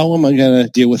 how am I going to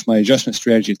deal with my adjustment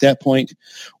strategy at that point?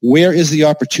 Where is the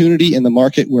opportunity in the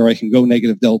market where I can go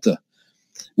negative delta?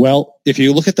 Well, if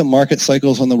you look at the market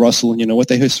cycles on the Russell, and you know what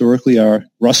they historically are,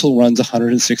 Russell runs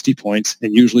 160 points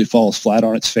and usually falls flat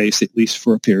on its face, at least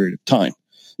for a period of time.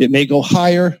 It may go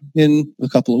higher in a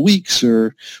couple of weeks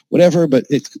or whatever, but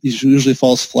it usually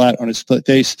falls flat on its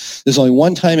face. There's only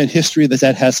one time in history that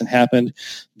hasn't happened.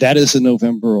 That is the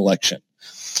November election.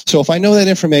 So if I know that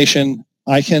information,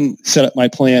 I can set up my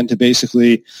plan to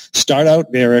basically start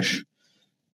out bearish,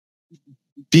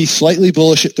 be slightly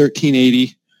bullish at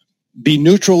 1380, be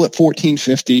neutral at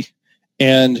 1450,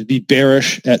 and be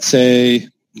bearish at, say,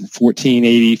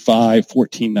 1485,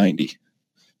 1490.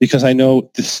 Because I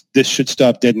know this should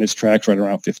stop dead in its tracks right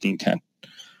around 1510.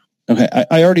 Okay,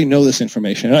 I already know this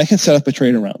information, and I can set up a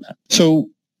trade around that. So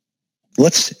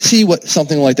let's see what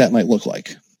something like that might look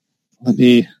like. Let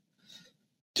me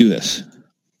do this.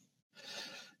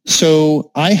 So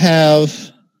I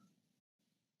have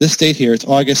this date here. It's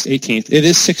August 18th. It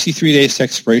is 63 days to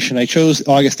expiration. I chose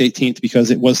August 18th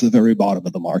because it was the very bottom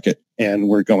of the market, and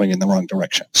we're going in the wrong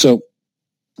direction. So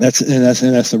that's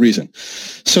the reason.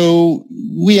 So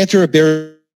we enter a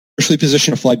bearishly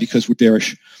positioned fly because we're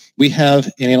bearish. We have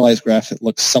an analyzed graph that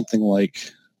looks something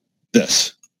like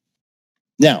this.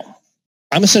 Now,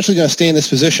 I'm essentially going to stay in this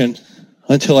position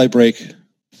until I break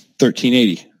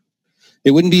 1380.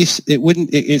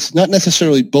 It's not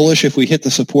necessarily bullish if we hit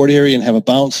the support area and have a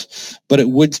bounce, but it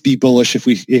would be bullish if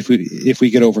we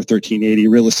get over 1380,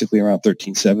 realistically around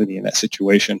 1370 in that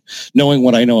situation, knowing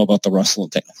what I know about the Russell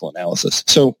and technical analysis.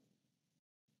 So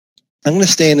I'm going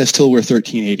to stay in this till we're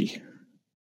 1380.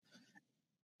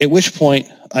 At which point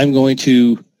I'm going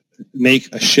to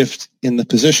make a shift in the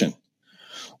position.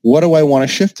 What do I want to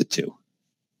shift it to?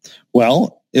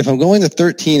 Well, if I'm going to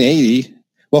 1380,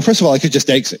 well, first of all, I could just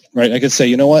exit, right? I could say,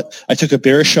 you know what? I took a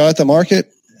bearish shot at the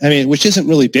market. I mean, which isn't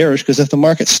really bearish because if the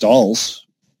market stalls,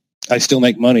 I still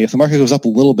make money. If the market goes up a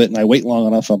little bit and I wait long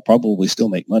enough, I'll probably still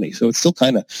make money. So it's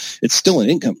still an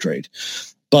income trade.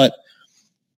 But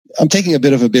I'm taking a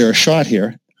bit of a bearish shot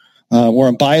here, or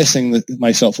I'm biasing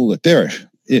myself a little bit bearish.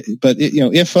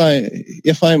 If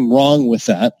I'm wrong with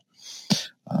that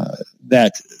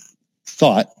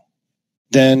thought,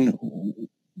 then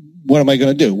what am I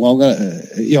going to do? Well,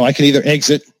 I can either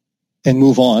exit and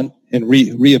move on and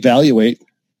reevaluate,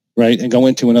 right, and go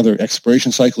into another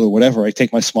expiration cycle or whatever. I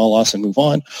take my small loss and move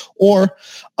on, or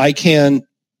I can,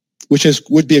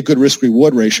 would be a good risk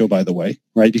reward ratio, by the way,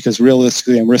 right? Because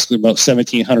realistically, I'm risking about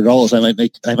 $1,700. I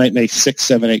might make $6,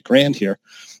 $7, $8 here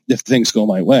if things go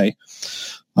my way.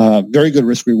 Very good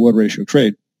risk reward ratio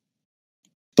trade.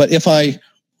 But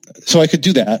so I could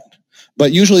do that.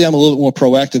 But usually I'm a little bit more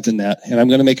proactive than that, and I'm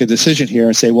going to make a decision here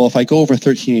and say, well, if I go over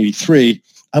 1383,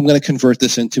 I'm going to convert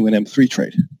this into an M3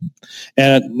 trade.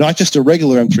 And not just a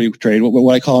regular M3 trade,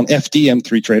 what I call an FD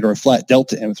M3 trade or a flat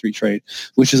delta M3 trade,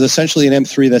 which is essentially an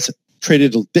M3 that's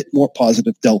traded a bit more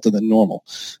positive delta than normal.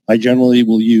 I generally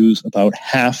will use about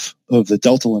half of the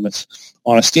delta limits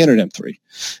on a standard M3.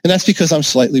 And that's because I'm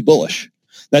slightly bullish.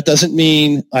 That doesn't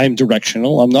mean I'm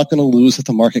directional. I'm not going to lose if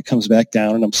the market comes back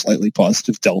down and I'm slightly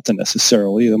positive delta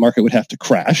necessarily. The market would have to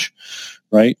crash,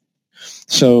 right?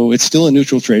 So it's still a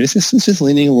neutral trade. It's just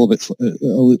leaning a little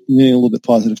bit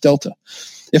positive delta.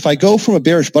 If I go from a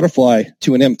bearish butterfly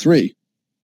to an M3,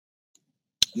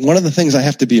 one of the things I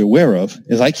have to be aware of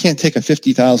is I can't take a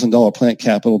 $50,000 plant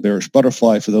capital bearish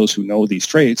butterfly, for those who know these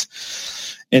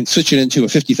trades, and switch it into a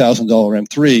 $50,000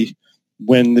 M3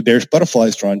 when the bearish butterfly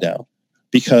is drawn down,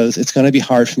 because it's going to be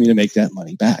hard for me to make that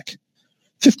money back.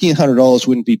 $1,500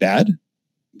 wouldn't be bad,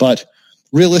 but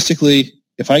realistically,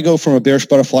 if I go from a bearish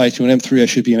butterfly to an M3, I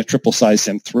should be in a triple-sized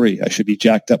M3. I should be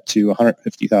jacked up to a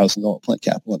 $150,000 plant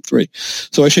capital M3.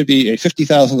 So I should be a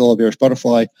 $50,000 bearish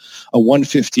butterfly, a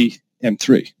 $150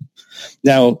 M3.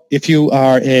 Now, if you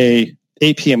are a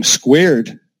APM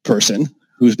squared person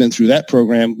who's been through that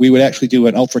program, we would actually do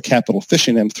an ultra capital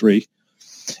efficient M3,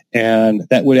 and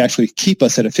that would actually keep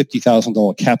us at a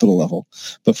 $50,000 capital level.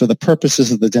 But for the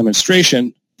purposes of the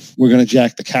demonstration, we're going to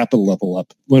jack the capital level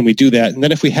up when we do that. And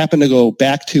then if we happen to go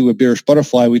back to a bearish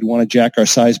butterfly, we'd want to jack our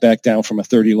size back down from a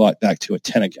 30 lot back to a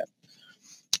 10 again.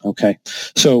 Okay,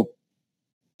 so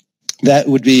that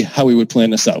would be how we would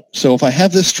plan this out. So if I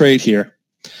have this trade here,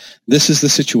 this is the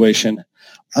situation.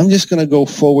 I'm just going to go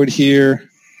forward here.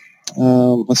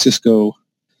 Let's just go,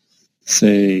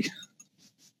 say,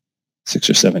 6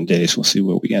 or 7 days. We'll see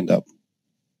where we end up.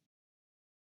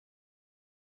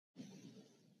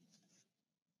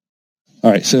 All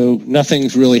right, so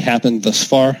nothing's really happened thus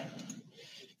far.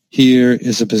 Here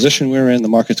is a position we're in. The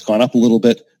market's gone up a little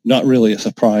bit. Not really a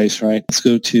surprise, right? Let's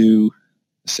go to,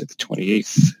 let's say, the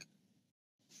 28th.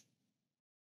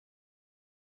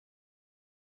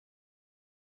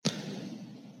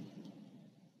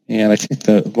 And I think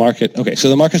the market, okay, so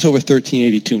the market's over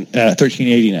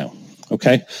 1380 now,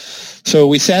 okay? So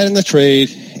we sat in the trade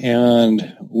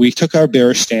and we took our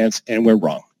bearish stance and we're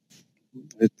wrong.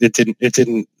 It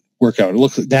didn't work out.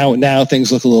 Now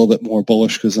things look a little bit more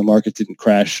bullish because the market didn't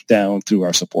crash down through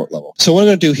our support level. So what I'm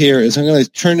going to do here is I'm going to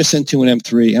turn this into an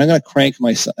M3, and I'm going to crank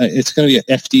it's going to be an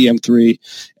FD M3,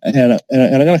 and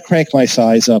I'm going to crank my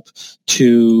size up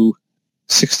to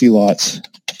 60 lots,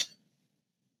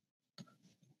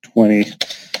 20,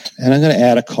 and I'm going to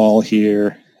add a call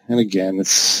here. And again,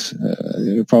 it's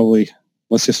probably,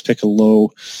 let's just pick a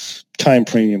low time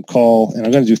premium call, and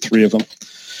I'm going to do 3 of them.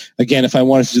 Again, if I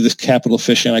wanted to do this capital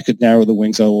efficient, I could narrow the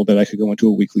wings out a little bit. I could go into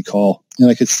a weekly call, and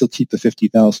I could still keep the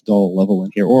 $50,000 level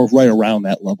in here, or right around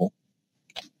that level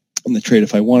in the trade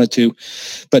if I wanted to.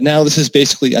 But now this is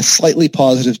basically a slightly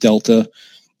positive delta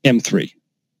M3.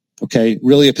 Okay,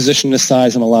 really a position this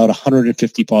size, I'm allowed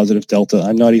 150 positive delta.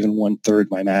 I'm not even 1/3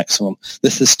 my maximum.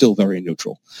 This is still very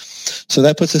neutral. So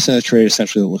that puts us in a trade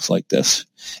essentially that looks like this.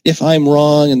 If I'm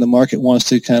wrong and the market wants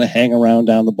to kind of hang around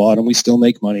down the bottom, we still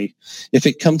make money. If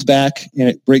it comes back and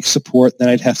it breaks support, then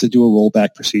I'd have to do a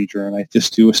rollback procedure, and I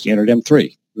just do a standard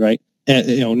M3, right? And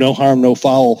no harm, no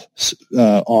foul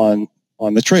on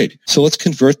the trade. So let's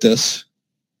convert this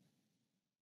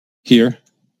here,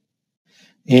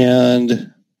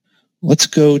 and let's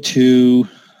go to,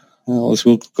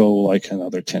 we'll go like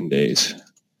another 10 days.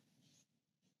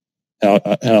 And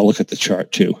I'll look at the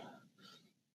chart too.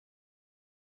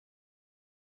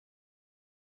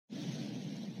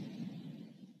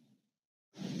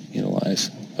 Analyze.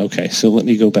 Okay, so let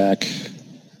me go back.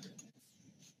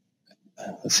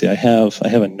 Let's see, I have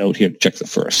a note here to check the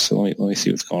first. So let me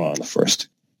see what's going on in the first.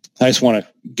 I just want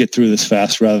to get through this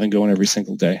fast rather than going every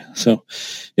single day. So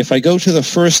if I go to the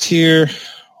first here,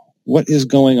 what is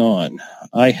going on?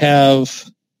 I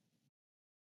have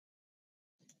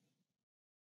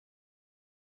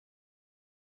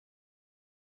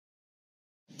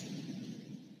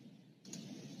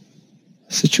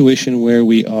situation where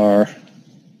we are.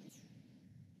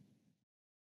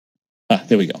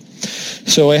 There we go.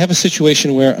 So I have a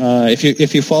situation where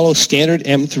if you follow standard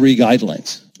M3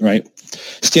 guidelines, right?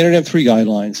 Standard M3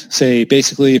 guidelines say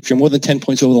basically if you're more than 10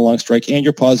 points over the long strike and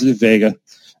you're positive Vega,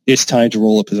 it's time to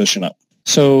roll a position up.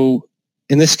 So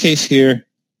in this case here,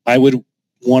 I would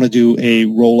want to do a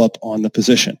roll up on the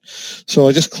position. So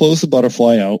I just close the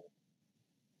butterfly out.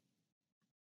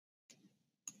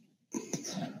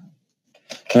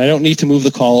 And I don't need to move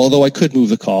the call, although I could move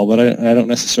the call, but I don't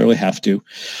necessarily have to.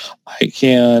 I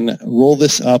can roll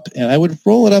this up, and I would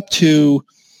roll it up to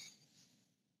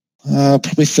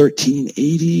probably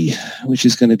 1380, which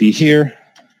is going to be here.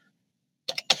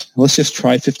 Let's just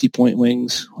try 50-point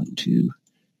wings. 1, 2.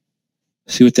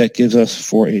 See what that gives us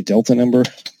for a delta number.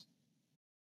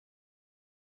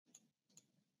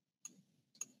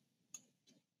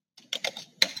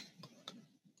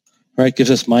 All right,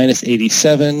 gives us minus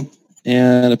 87.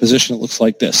 And a position that looks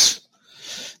like this.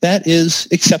 That is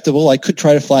acceptable. I could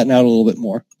try to flatten out a little bit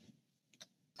more.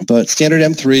 But standard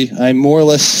M3, I'm more or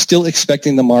less still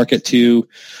expecting the market to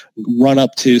run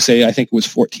up to, say, I think it was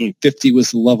 1450 was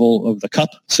the level of the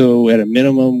cup. So at a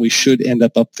minimum, we should end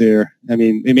up there. I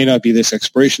mean, it may not be this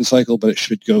expiration cycle, but it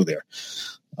should go there.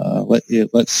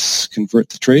 Let's convert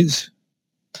the trades.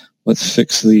 Let's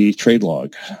fix the trade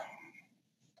log.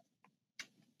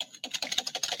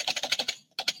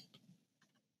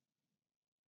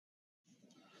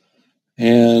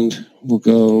 And we'll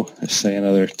go, let's say,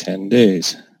 another 10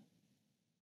 days.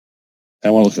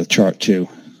 I want to look at the chart too.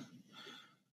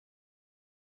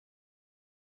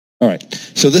 All right,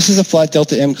 so this is a flat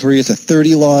delta M3. It's a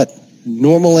 30 lot.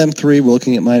 Normal M3, we're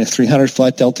looking at minus 300.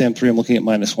 Flat delta M3, I'm looking at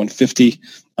minus 150.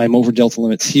 I'm over delta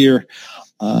limits here.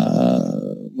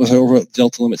 Was I over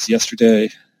delta limits yesterday?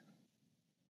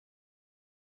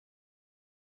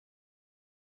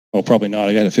 Oh, probably not.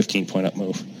 I got a 15-point up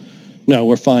move. No,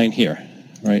 we're fine here.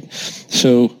 Right,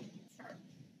 so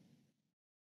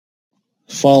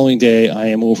following day I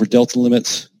am over delta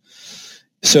limits,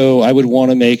 so I would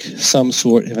want to make some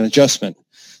sort of an adjustment.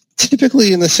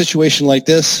 Typically in a situation like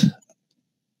this,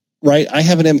 right, I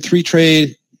have an M3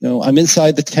 trade, I'm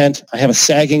inside the tent, I have a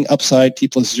sagging upside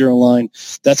T+0 line,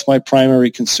 that's my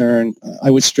primary concern. I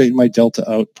would straighten my delta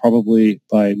out probably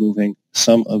by moving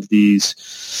some of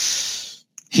these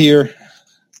here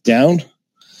down.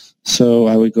 So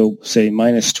I would go, say,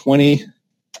 minus 20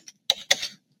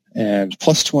 and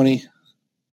plus 20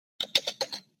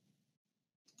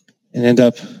 and end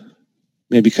up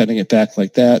maybe cutting it back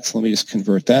like that. So let me just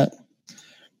convert that.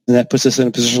 And that puts us in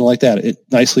a position like that. It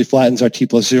nicely flattens our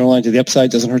T+0 line to the upside,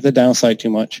 doesn't hurt the downside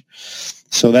too much.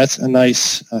 So that's a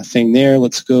nice thing there.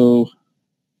 Let's go.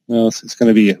 Well, it's going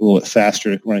to be a little bit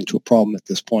faster to run into a problem at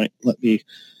this point. Let me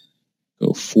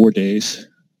go 4 days.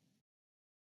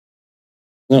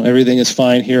 No, everything is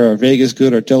fine here. Our Vega is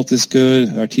good. Our delta is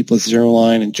good. Our T+0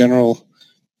 line in general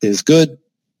is good.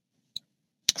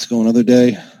 Let's go another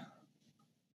day.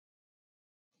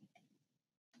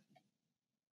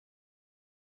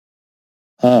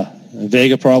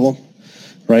 Vega problem,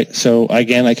 right? So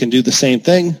again, I can do the same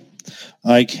thing.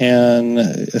 I can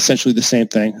essentially the same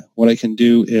thing. What I can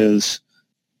do is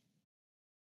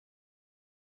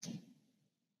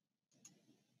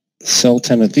sell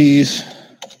 10 of these.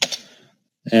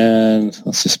 And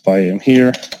let's just buy them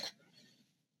here.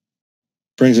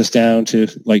 Brings us down to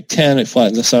like 10. It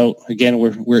flattens us out. Again,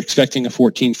 we're expecting a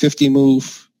 1450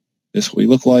 move. This is what we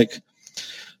look like.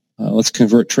 Let's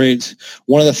convert trades.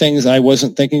 One of the things I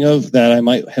wasn't thinking of that I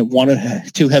might have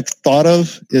wanted to have thought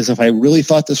of is if I really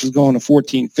thought this was going to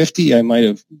 1450, I might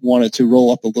have wanted to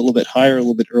roll up a little bit higher, a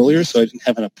little bit earlier, so I didn't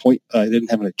have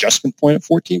an adjustment point at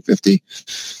 1450.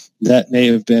 That may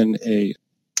have been a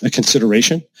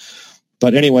consideration.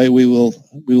 But anyway, we will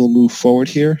move forward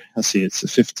here. Let's see, it's the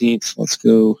 15th. Let's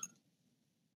go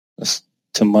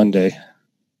to Monday.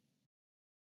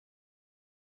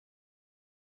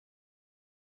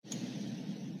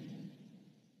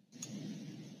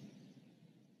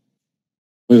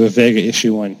 We have a Vega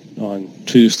issue on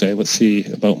Tuesday. Let's see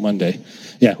about Monday.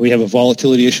 Yeah, we have a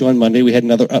volatility issue on Monday. We had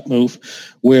another up move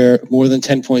where more than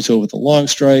 10 points over the long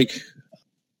strike.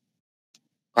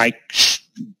 I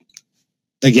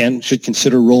again should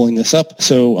consider rolling this up,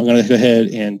 so I'm going to go ahead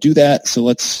and do that. So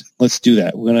let's do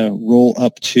that. We're going to roll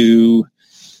up to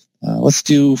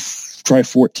try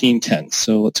 1410.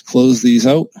 So let's close these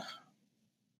out.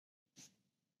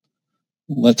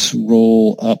 Let's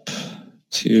roll up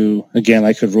to, again,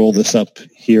 I could roll this up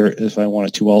here if I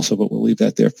wanted to also, but we'll leave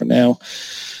that there for now.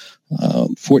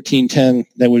 1410,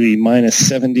 that would be minus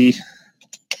 70.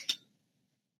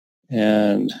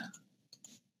 And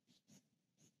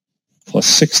plus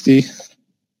plus 60.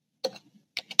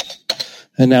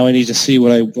 And now I need to see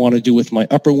what I want to do with my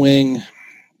upper wing.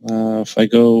 If I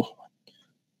go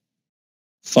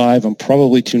 5, I'm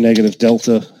probably too negative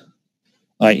delta.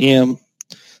 I am.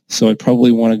 So I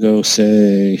probably want to go,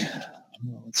 say,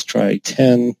 let's try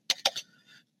 10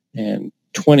 and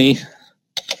 20.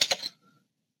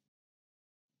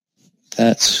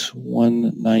 That's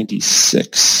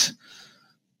 196.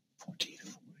 14,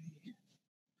 40.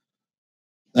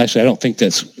 Actually, I don't think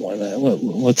that's one.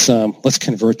 Let's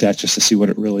convert that just to see what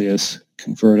it really is.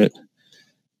 Convert it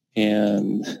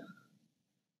and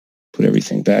put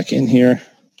everything back in here.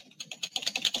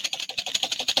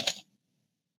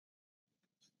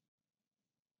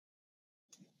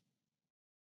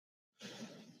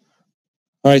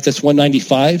 All right, that's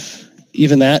 195.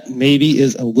 Even that maybe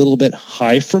is a little bit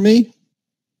high for me.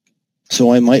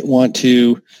 So I might want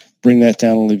to bring that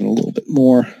down even a little bit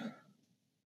more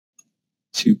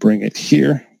to bring it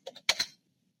here.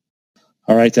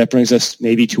 All right, that brings us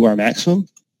maybe to our maximum,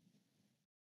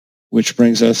 which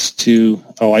brings us to,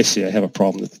 oh, I see. I have a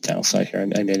problem with the downside here.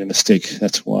 I made a mistake.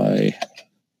 That's why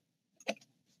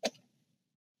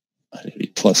I need to be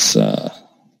plus,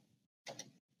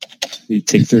 you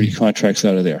take 30 contracts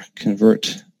out of there.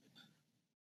 Convert.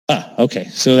 Okay.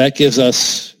 So that gives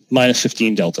us minus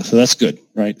 15 delta. So that's good,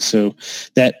 right? So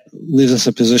that leaves us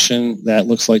a position that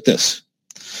looks like this.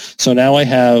 So now I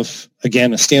have,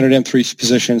 again, a standard M3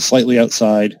 position slightly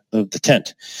outside of the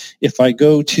tent. If I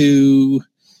go to,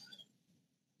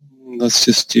 let's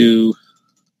just do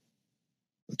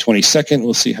the 22nd,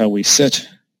 we'll see how we sit.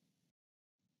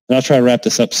 And I'll try to wrap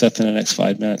this up, Seth, in the next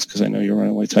 5 minutes because I know you're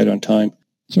running way tight on time.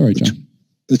 It's all right, John.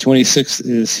 The 26th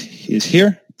is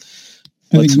here.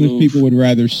 I think most people would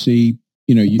rather see,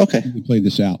 you play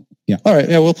this out. Yeah. All right.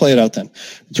 Yeah, we'll play it out then.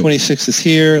 The 26th is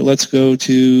here. Let's go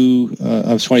to,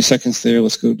 I was 20 seconds there.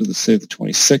 Let's go to the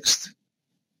 26th.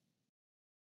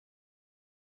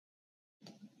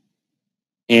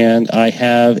 And I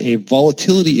have a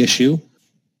volatility issue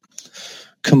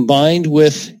combined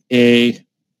with a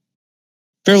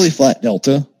fairly flat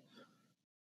delta.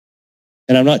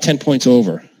 And I'm not 10 points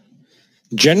over.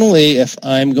 Generally, if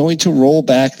I'm going to roll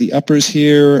back the uppers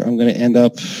here, I'm going to end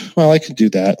up, well, I could do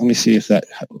that. Let me see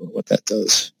what that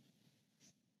does.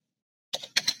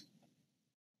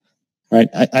 All right,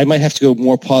 I might have to go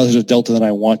more positive delta than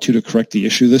I want to correct the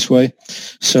issue this way.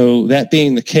 So that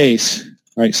being the case,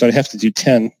 all right, so I have to do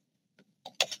 10.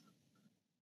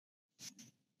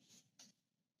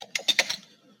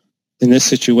 In this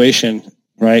situation,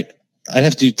 right, I'd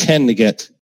have to do 10 to get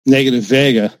negative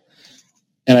vega.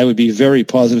 And I would be very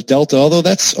positive delta, although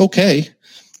that's okay,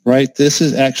 right? This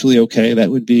is actually okay. That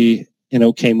would be an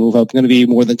okay move. I'm going to be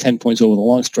more than 10 points over the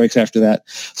long strikes after that.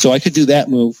 So I could do that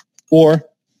move. Or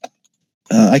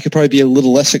I could probably be a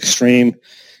little less extreme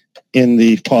in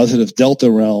the positive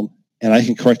delta realm, and I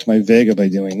can correct my vega by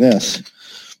doing this,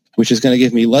 which is going to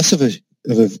give me less of a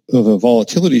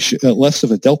volatility, less of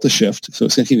a delta shift. So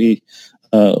it's going to give me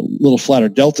a little flatter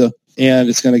delta. And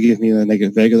it's going to give me the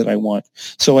negative vega that I want.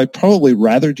 So I'd probably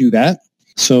rather do that.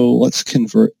 So let's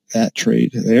convert that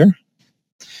trade there.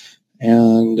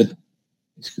 And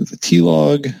let's go to the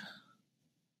T-log.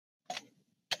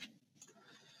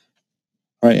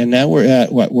 All right, and now we're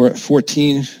at what? We're at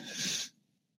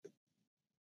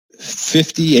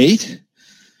 1458.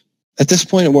 At this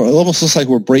point, it almost looks like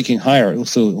we're breaking higher. It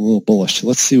looks a little bullish. So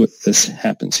let's see what this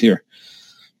happens here.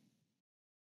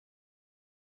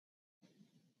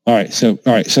 All right, so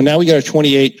now we got a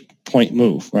 28-point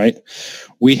move, right?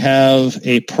 We have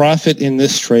a profit in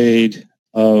this trade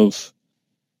of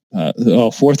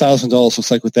 $4,000, looks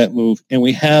like, with that move. And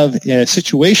we have a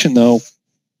situation, though,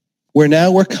 where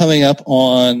now we're coming up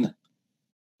on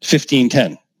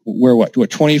 1510. We're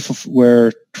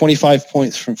 25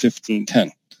 points from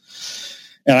 1510.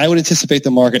 And I would anticipate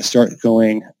the market start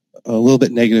going a little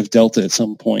bit negative delta at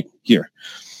some point here.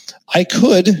 I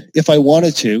could, if I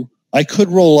wanted to, I could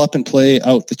roll up and play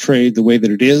out the trade the way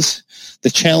that it is. The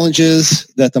challenge is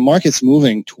that the market's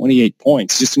moving 28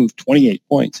 points, just moved 28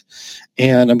 points.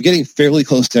 And I'm getting fairly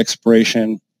close to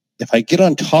expiration. If I get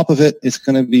on top of it, it's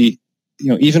going to be,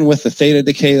 even with the theta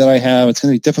decay that I have, it's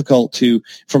going to be difficult to,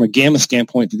 from a gamma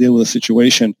standpoint, to deal with a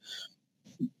situation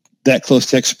that close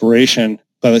to expiration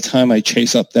by the time I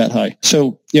chase up that high.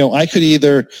 So, I could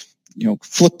either,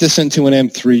 flip this into an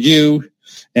M3U,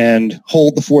 and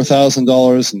hold the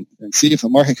 $4,000 and see if the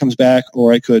market comes back,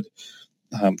 or I could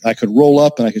roll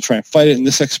up and I could try and fight it in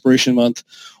this expiration month.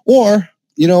 Or,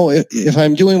 if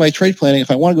I'm doing my trade planning,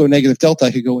 if I want to go negative delta,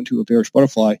 I could go into a bearish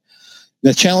butterfly.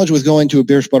 The challenge with going to a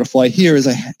bearish butterfly here is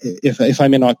if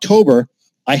I'm in October,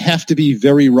 I have to be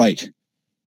very right.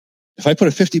 if I put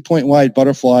a 50-point wide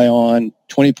butterfly on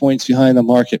 20 points behind the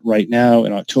market right now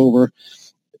in October,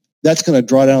 that's going to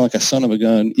draw down like a son of a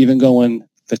gun, even going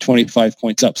the 25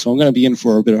 points up. So I'm going to be in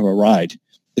for a bit of a ride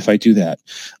if I do that.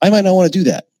 I might not want to do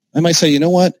that. I might say, you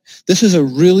know what? This is a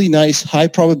really nice high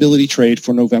probability trade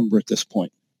for November at this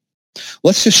point.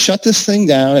 Let's just shut this thing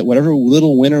down at whatever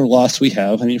little win or loss we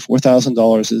have. I mean,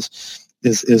 $4,000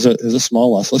 is a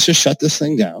small loss. Let's just shut this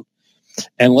thing down,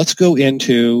 and let's go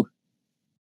into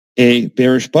a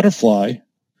bearish butterfly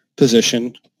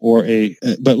position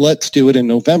but let's do it in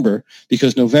November,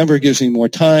 because November gives me more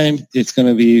time. It's going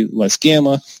to be less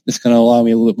gamma. It's going to allow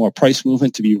me a little bit more price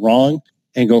movement to be wrong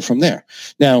and go from there.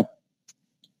 Now,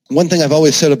 one thing I've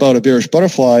always said about a bearish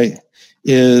butterfly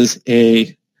is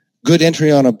a good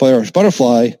entry on a bearish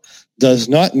butterfly does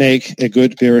not make a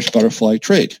good bearish butterfly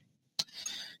trade.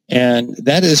 And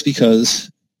that is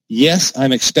because, yes,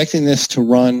 I'm expecting this to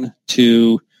run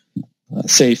to,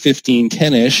 say,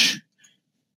 1510-ish.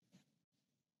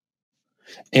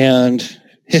 And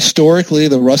historically,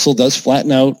 the Russell does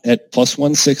flatten out at plus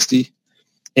 160,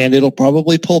 and it'll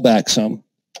probably pull back some.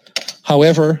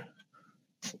 However,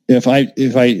 if I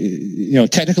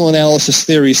technical analysis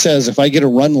theory says if I get a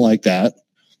run like that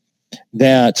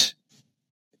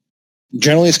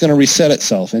generally it's going to reset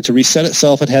itself. And to reset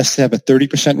itself, it has to have a 30%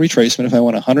 retracement. If I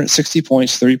want 160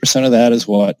 points, 30% of that is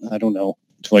what? I don't know,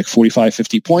 like 45,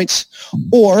 50 points,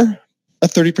 or a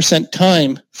 30%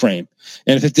 time frame.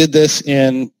 And if it did this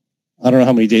in, I don't know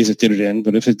how many days it did it in,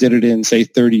 but if it did it in, say,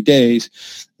 30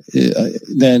 days,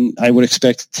 then I would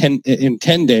expect in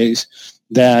 10 days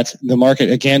that the market,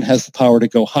 again, has the power to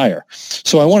go higher.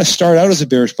 So I want to start out as a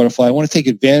bearish butterfly. I want to take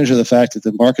advantage of the fact that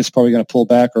the market's probably going to pull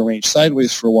back or range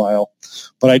sideways for a while,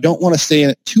 but I don't want to stay in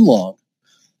it too long,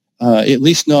 at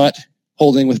least not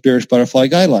holding with bearish butterfly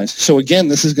guidelines. So again,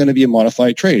 this is going to be a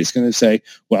modified trade. It's going to say,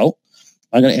 well,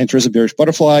 I'm going to enter as a bearish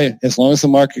butterfly. As long as the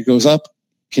market goes up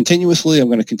continuously, I'm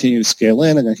going to continue to scale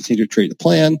in. I'm going to continue to trade the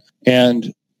plan.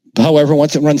 And however,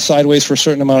 once it runs sideways for a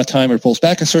certain amount of time or pulls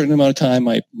back a certain amount of time,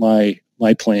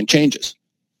 my plan changes.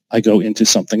 I go into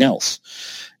something else.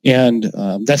 And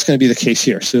that's going to be the case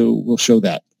here. So we'll show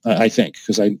that, I think,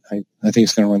 because I think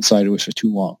it's going to run sideways for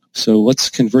too long. So let's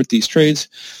convert these trades.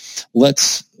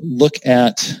 Let's look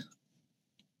at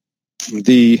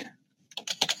the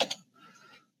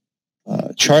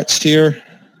charts here.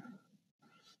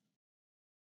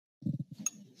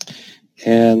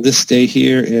 And this day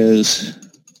here is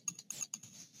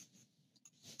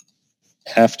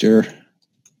after,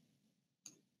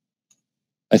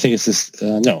 I think it's this,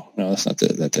 no, that's not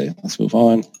that day. Let's move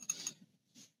on.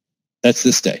 That's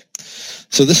this day.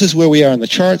 So this is where we are in the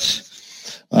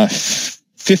charts.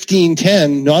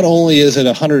 1510, not only is it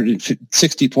a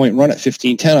 160-point run at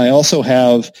 1510, I also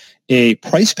have a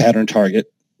price pattern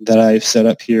target that I've set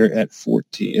up here at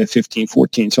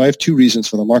 1514. So I have two reasons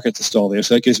for the market to stall there.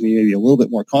 So that gives me maybe a little bit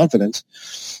more confidence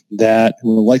that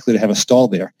we're likely to have a stall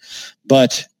there.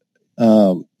 But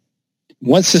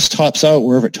once this tops out,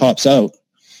 wherever it tops out,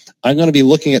 I'm going to be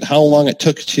looking at how long it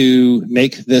took to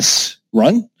make this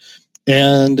run.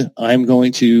 And I'm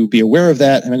going to be aware of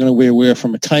that, and I'm going to be aware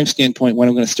from a time standpoint when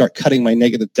I'm going to start cutting my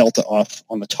negative delta off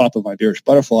on the top of my bearish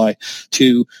butterfly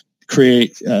to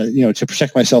create, to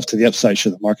protect myself to the upside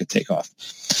should the market take off.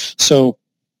 So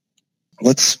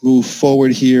let's move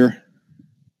forward here.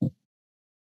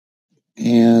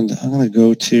 And I'm going to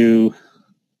go to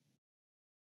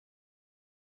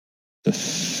let's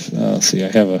see, I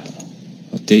have a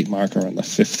date marker on the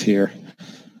 5th here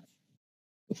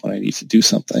when I need to do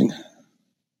something.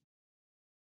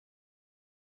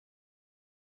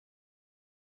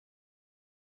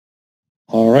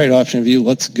 All right, option view,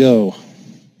 let's go.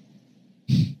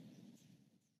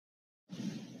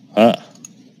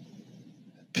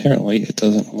 Apparently it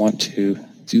doesn't want to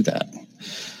do that.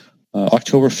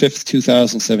 October 5th,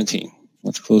 2017.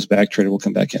 Let's close back trade. We'll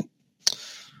come back in.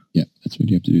 Yeah, that's what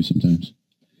you have to do sometimes.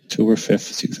 October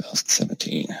 5th,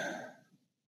 2017.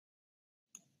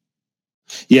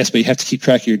 Yes, but you have to keep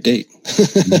track of your date.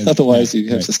 Otherwise, you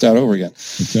have to start over again.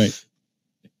 That's right.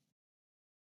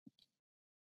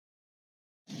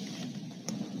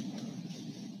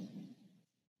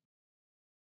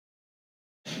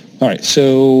 All right,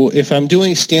 so if I'm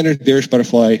doing standard bearish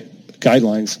butterfly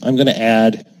guidelines, I'm going to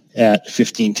add at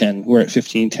 1510. We're at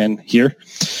 1510 here.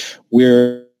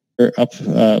 We're up.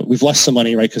 We've lost some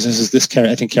money, right? Because this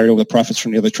I think carried over the profits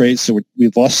from the other trades, so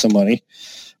we've lost some money,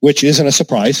 which isn't a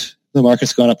surprise. The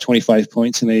market's gone up 25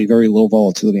 points in a very low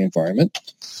volatility environment.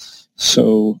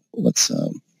 So let's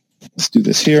do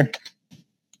this here.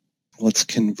 Let's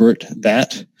convert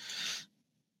that.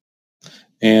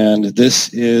 And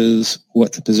this is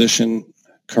what the position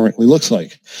currently looks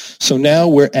like. So now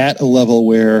we're at a level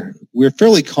where we're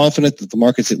fairly confident that the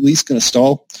market's at least going to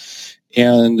stall,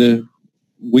 and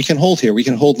we can hold here. We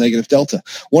can hold negative delta.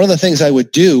 One of the things I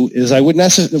would do is I wouldn't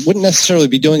necessarily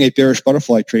be doing a bearish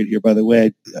butterfly trade here, by the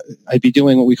way. I'd be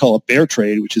doing what we call a bear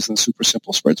trade, which is in the super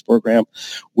simple spreads program,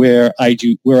 where I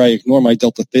ignore my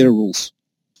delta theta rules,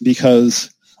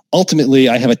 because ultimately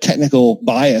I have a technical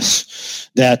bias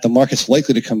that the market's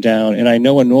likely to come down, and I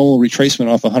know a normal retracement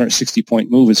off a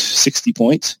 160-point move is 60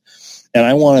 points, and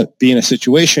I want to be in a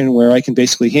situation where I can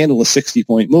basically handle a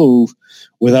 60-point move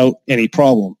without any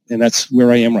problem, and that's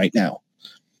where I am right now.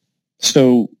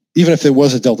 So even if there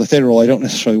was a delta theta rule, I don't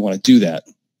necessarily want to do that.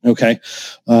 Okay,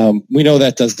 we know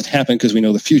that doesn't happen because we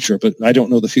know the future, but I don't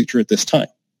know the future at this time.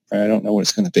 Right? I don't know what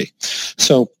it's going to be.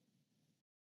 So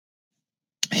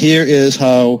here is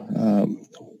how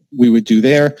we would do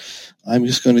there. I'm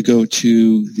just going to go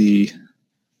to the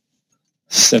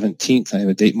 17th. I have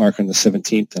a date marker on the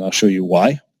 17th, and I'll show you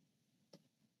why.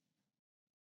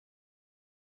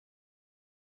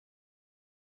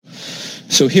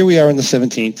 So here we are on the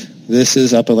 17th. This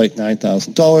is up at like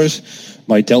 $9,000.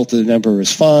 My delta number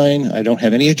is fine. I don't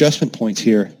have any adjustment points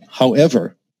here.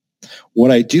 However, what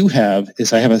I do have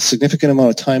is I have a significant amount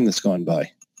of time that's gone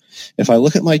by. If I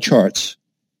look at my charts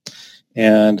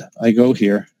and I go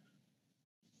here,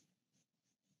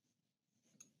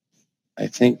 I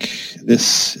think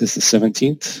this is the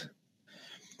 17th.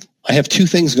 I have two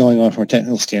things going on from a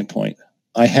technical standpoint.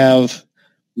 I have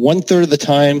 1/3 of the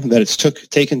time that it's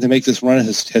taken to make this run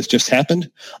has just happened.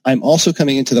 I'm also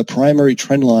coming into the primary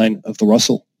trend line of the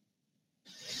Russell.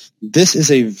 This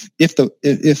is if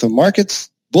the market's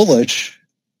bullish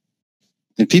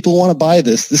and people want to buy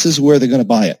this is where they're going to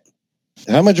buy it.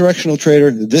 If I'm a directional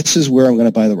trader, this is where I'm going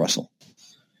to buy the Russell.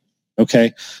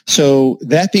 Okay, so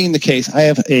that being the case, I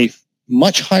have a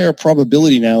much higher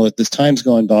probability now that this time's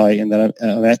gone by and that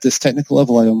I'm at this technical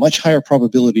level. I have a much higher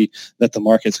probability that the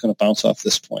market's going to bounce off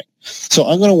this point. So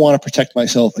I'm going to want to protect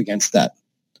myself against that.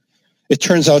 It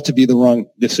turns out to be the wrong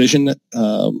decision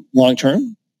long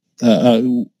term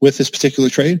with this particular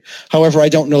trade. However, I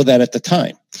don't know that at the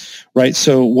time, right?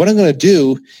 So what I'm going to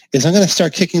do is I'm going to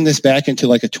start kicking this back into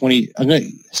like a 20. I'm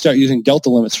going to start using delta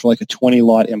limits for like a 20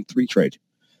 lot M3 trade.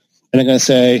 And I'm going to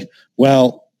say,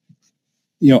 well,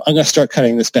 I'm going to start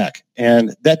cutting this back.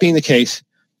 And that being the case,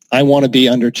 I want to be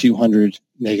under 200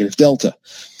 negative delta.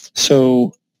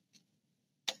 So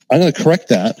I'm going to correct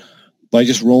that by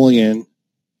just rolling in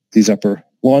these upper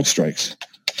long strikes,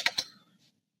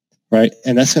 right?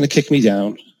 And that's going to kick me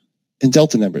down in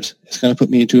delta numbers. It's going to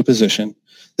put me into a position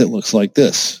that looks like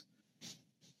this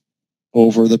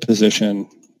over the position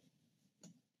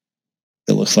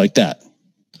that looks like that.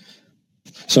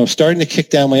 So I'm starting to kick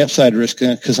down my upside risk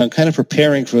because I'm kind of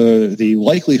preparing for the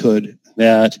likelihood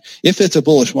that if it's a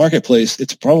bullish marketplace,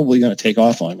 it's probably going to take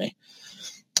off on me.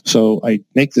 So I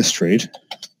make this trade.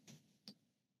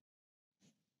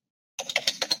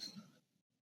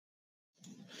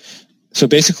 So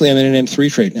basically I'm in an M3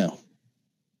 trade now.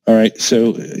 All right,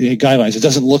 so guidelines. It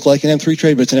doesn't look like an M3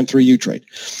 trade, but it's an M3U trade.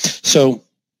 So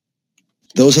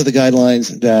those are the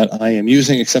guidelines that I am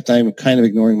using, except I'm kind of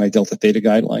ignoring my delta theta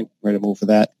guideline. Right, I'm over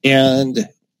that. And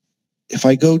if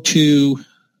I go to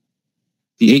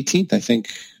the 18th, I think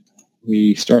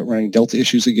we start running delta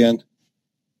issues again.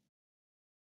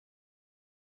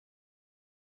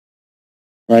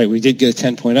 Right, we did get a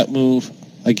 10-point up move.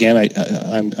 Again,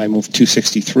 I moved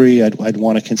 263. I'd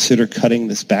want to consider cutting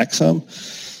this back some.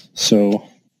 So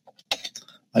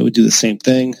I would do the same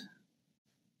thing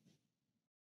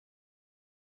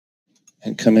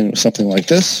and come in with something like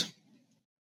this.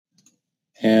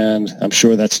 And I'm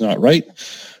sure that's not right.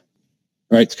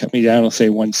 Right, it's cut me down, let's say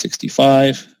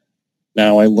 165.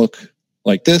 Now I look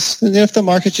like this. And if the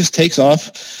market just takes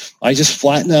off, I just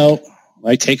flatten out.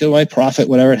 I take my profit,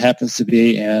 whatever it happens to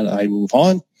be, and I move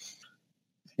on.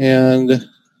 And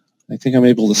I think I'm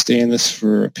able to stay in this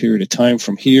for a period of time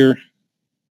from here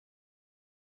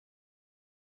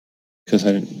because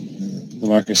the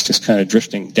market's just kind of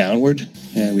drifting downward,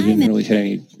 and we didn't really hit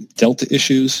any delta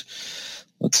issues.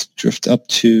 Let's drift up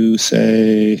to,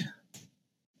 say, a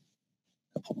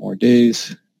couple more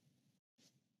days.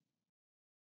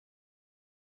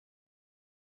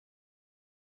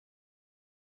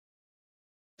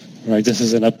 All right, this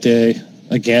is an up day.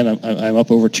 Again, I'm up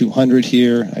over 200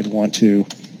 here. I'd want to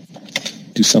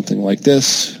do something like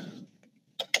this.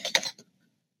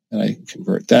 And I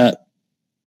convert that.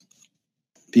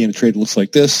 Being a trade looks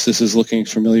like this. This is looking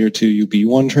familiar to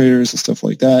UB1 traders and stuff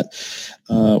like that,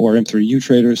 or M3U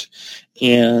traders.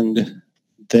 And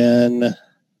then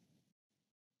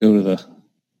go to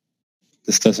the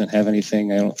This doesn't have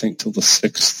anything, I don't think, till the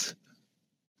 6th.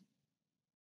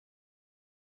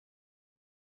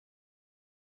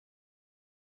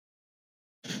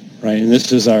 Right, and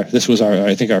this was our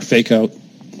I think our fake out.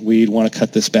 We'd want to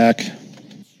cut this back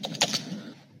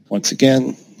once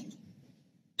again.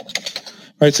 All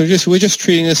right, so we're just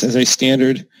treating this as a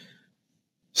standard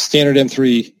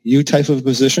M3U type of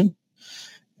position.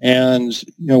 And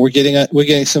we're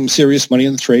getting some serious money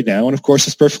in the trade now, and of course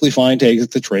it's perfectly fine to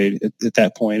exit the trade at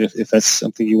that point if that's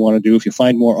something you want to do. If you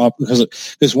find more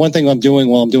because one thing I'm doing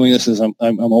while I'm doing this is I'm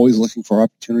always looking for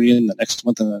opportunity in the next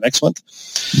month and the next month.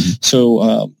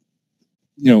 So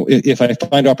if I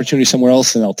find opportunity somewhere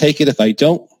else, then I'll take it. If I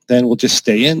don't, then we'll just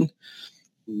stay in.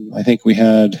 I think we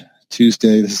had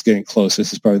Tuesday. This is getting close.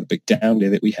 This is probably the big down day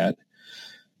that we had.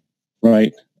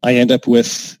 Right. I end up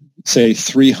with, say,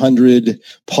 300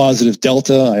 positive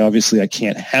delta. I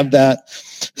can't have that.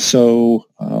 So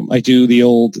I do the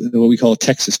old, what we call a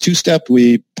Texas two-step.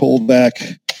 We pull back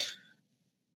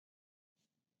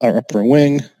our upper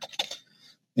wing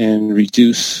and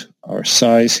reduce our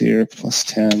size here, plus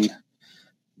 10,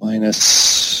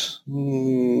 minus,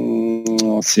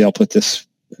 let's see, I'll put this,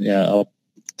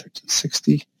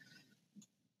 1360.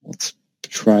 Let's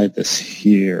try this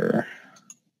here.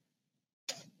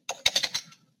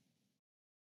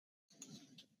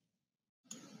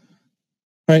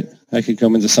 Right, I could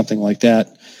come into something like that,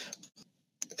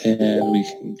 and we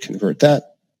can convert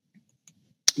that.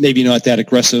 Maybe not that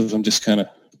aggressive. I'm just kind of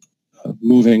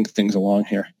moving things along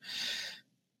here.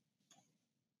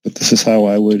 But this is how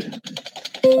I would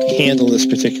handle this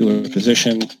particular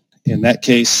position in that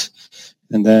case.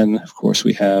 And then, of course,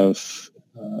 we have,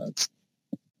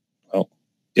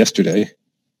 yesterday.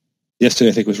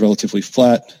 Yesterday, I think, was relatively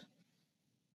flat.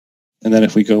 And then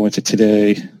if we go into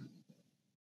today,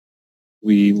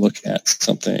 we look at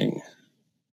something.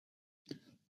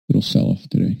 Little sell-off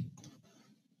today.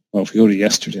 Well, if we go to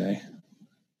yesterday,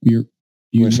 you're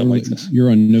like this.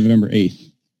 You're on November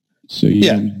 8th. So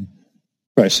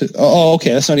right. So,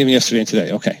 okay. That's not even yesterday and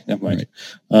today. Okay, never mind.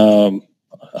 Right.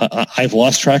 I've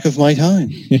lost track of my time.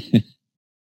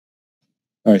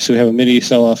 All right. So we have a mini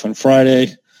sell-off on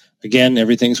Friday. Again,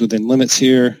 everything's within limits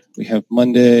here. We have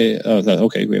Monday.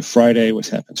 We have Friday. What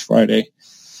happens Friday?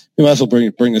 We might as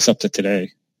well bring this up to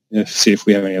today. See if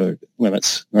we have any other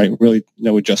limits. Right, really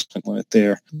no adjustment limit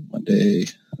there. Monday,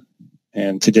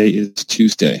 and today is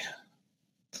Tuesday.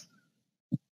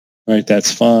 Right,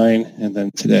 that's fine. And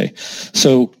then today,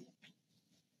 so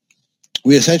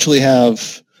we essentially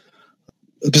have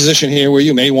a position here where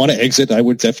you may want to exit. I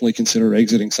would definitely consider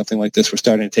exiting something like this. We're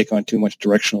starting to take on too much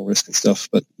directional risk and stuff.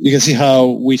 But you can see how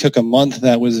we took a month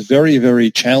that was very, very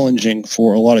challenging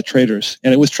for a lot of traders.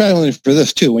 And it was challenging for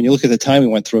this too. When you look at the time we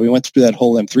went through that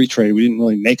whole M3 trade. We didn't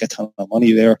really make a ton of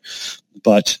money there.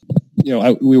 But,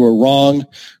 we were wrong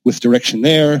with direction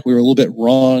there. We were a little bit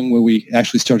wrong where we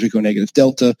actually started to go negative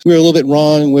delta. We were a little bit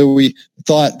wrong where we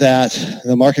thought that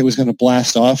the market was going to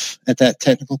blast off at that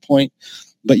technical point.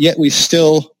 But yet we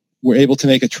still were able to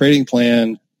make a trading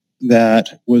plan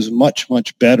that was much,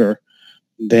 much better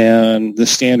than the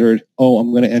standard,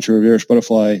 I'm going to enter a bearish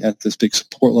butterfly at this big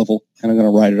support level, and I'm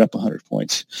going to ride it up 100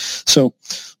 points. So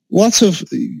lots of,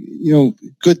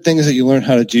 good things that you learn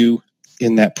how to do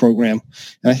in that program.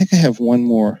 And I think I have one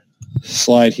more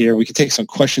slide here. We can take some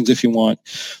questions if you want.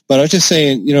 But I was just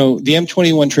saying, the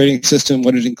M21 trading system,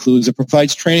 what it includes, it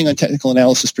provides training on technical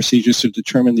analysis procedures to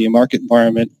determine the market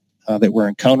environment that we're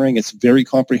encountering. It's very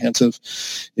comprehensive.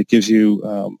 It gives you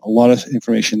a lot of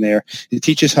information there. It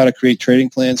teaches how to create trading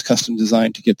plans, custom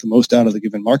designed to get the most out of the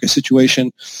given market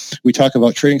situation. We talk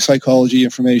about trading psychology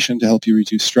information to help you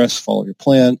reduce stress, follow your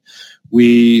plan.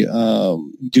 We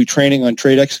do training on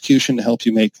trade execution to help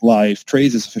you make live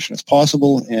trades as efficient as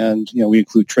possible. And, we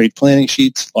include trade planning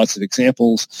sheets, lots of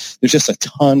examples. There's just a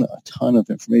ton of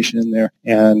information in there.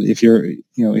 And if you're an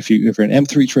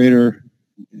M3 trader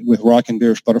with rock and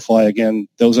bearish butterfly, again,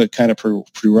 those are kind of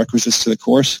prerequisites to the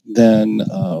course, then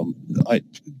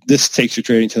this takes your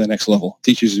trading to the next level.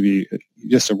 Teaches you to be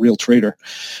just a real trader.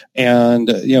 And,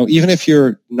 even if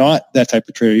you're not that type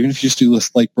of trader, even if you just do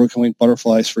this like broken wing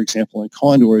butterflies, for example, and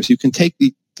condors, you can take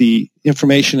the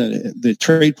information, the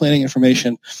trade planning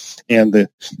information and the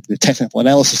technical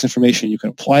analysis information, you can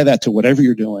apply that to whatever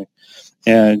you're doing.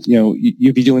 And,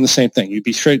 you'd be doing the same thing. You'd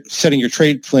be setting your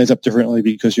trade plans up differently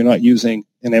because you're not using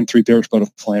an M3 bearish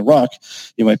butterfly and rock.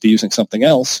 You might be using something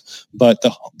else, but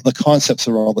the concepts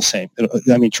are all the same.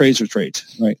 Trades are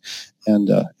trades, right? And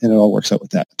it all works out with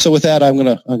that. So with that, I'm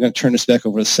gonna turn this back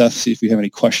over to Seth, see if we have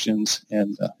any questions,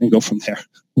 and go from there.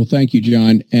 Well, thank you,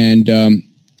 John. And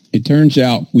it turns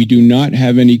out we do not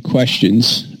have any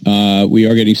questions We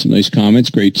are getting some nice comments.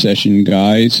 Great session,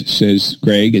 guys, says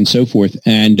Greg, and so forth.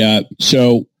 And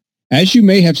so, as you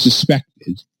may have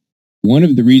suspected, one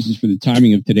of the reasons for the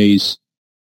timing of today's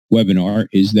webinar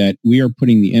is that we are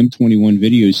putting the M21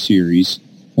 video series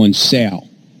on sale.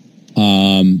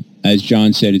 As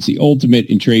John said, it's the ultimate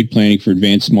in trade planning for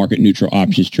advanced market neutral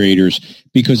options traders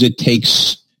because it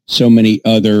takes so many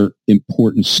other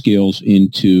important skills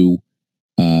into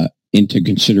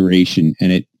consideration.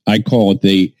 And I call it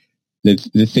the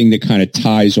thing that kind of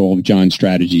ties all of John's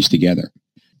strategies together.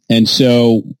 And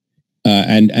so,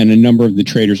 and a number of the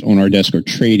traders on our desk are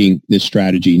trading this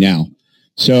strategy now.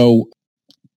 So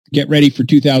get ready for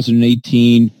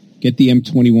 2018, get the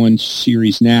M21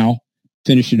 series now,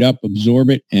 finish it up,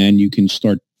 absorb it, and you can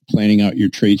start planning out your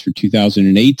trades for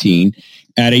 2018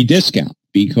 at a discount,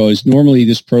 because normally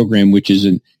this program, which is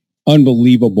an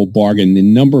unbelievable bargain, the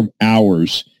number of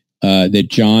hours that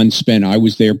John spent, I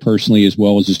was there personally, as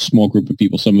well as a small group of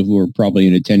people, some of who are probably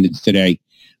in attendance today.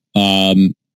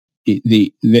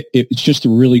 It's just a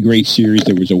really great series.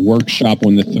 There was a workshop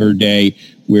on the third day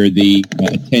where the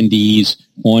attendees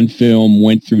on film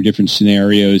went through different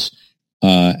scenarios.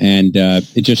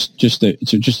 It's just a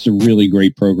really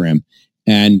great program.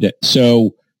 And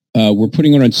so, we're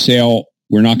putting it on sale.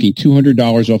 We're knocking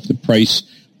 $200 off the price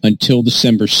until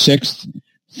December 6th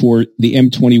for the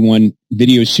M21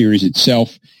 video series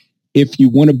itself. If you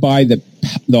want to buy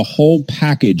the whole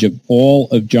package of all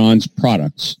of John's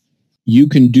products, you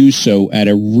can do so at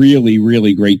a really,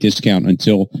 really great discount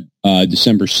until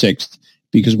December 6th,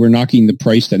 because we're knocking the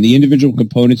price down. The individual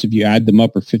components, if you add them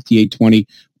up, are $58.20.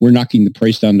 We're knocking the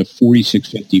price down to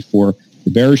 $46.50 for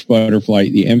the Bearish Butterfly,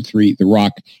 the M3, the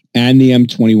Rock, and the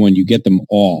M21. You get them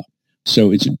all.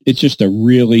 So it's just a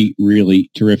really,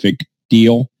 really terrific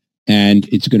deal, and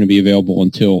it's going to be available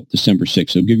until December 6th.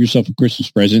 So give yourself a Christmas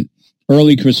present,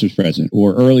 early Christmas present,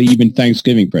 or early even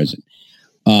Thanksgiving present.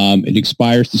 It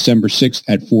expires December 6th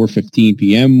at 4:15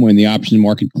 p.m. when the option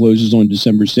market closes on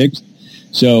December 6th.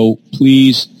 So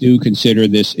please do consider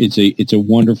this. It's a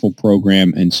wonderful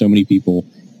program, and so many people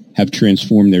have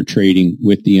transformed their trading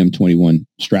with the M21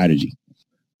 strategy.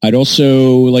 I'd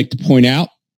also like to point out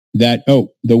that,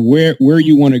 where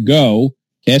you want to go,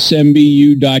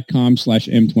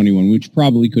 smbu.com/M21, which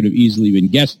probably could have easily been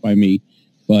guessed by me,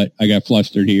 but I got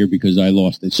flustered here because I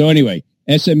lost it. So anyway,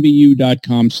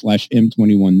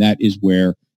 smbu.com/M21, that is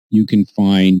where you can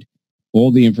find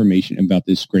all the information about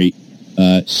this great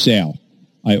sale.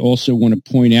 I also want to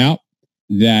point out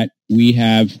that we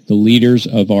have the leaders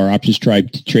of our Options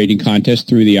Tribe trading contest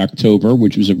through the October,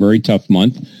 which was a very tough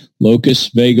month.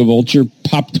 Locust, Vega Vulture,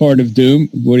 Pop-Tart of Doom.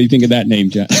 What do you think of that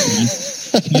name, John?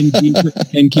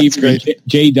 Ken Keeper,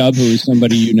 J-Dub, who is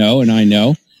somebody you know and I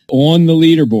know, on the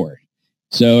leaderboard.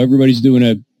 So everybody's doing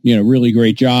a really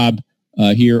great job.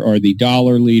 Here are the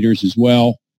dollar leaders as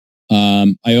well.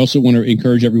 I also want to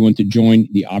encourage everyone to join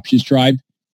the Options Tribe.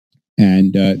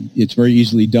 And it's very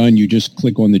easily done. You just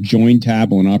click on the Join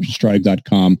tab on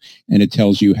OptionsTribe.com, and it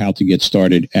tells you how to get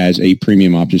started as a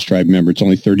premium Options Tribe member. It's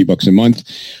only $30 a month.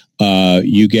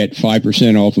 You get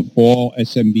 5% off of all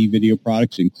SMB video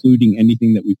products, including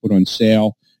anything that we put on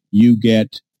sale. You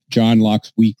get John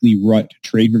Locke's weekly RUT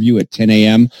trade review at 10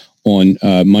 a.m. on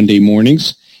Monday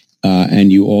mornings.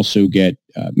 And you also get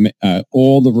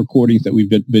all the recordings that we've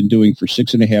been doing for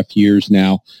 6.5 years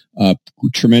now.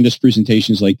 Tremendous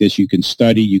presentations like this. You can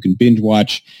study, you can binge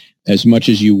watch as much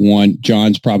as you want.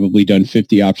 John's probably done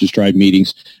 50 Options Tribe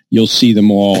meetings. You'll see them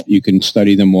all. You can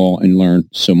study them all and learn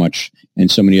so much.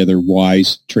 And so many other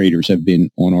wise traders have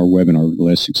been on our webinar over the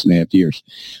last 6.5 years.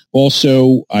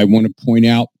 Also, I want to point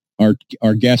out our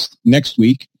guest next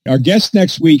week. Our guest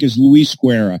next week is Luis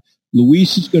Guerra.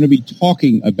 Luis is going to be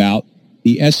talking about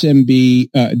the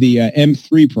SMB, the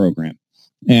M3 program.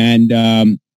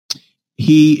 And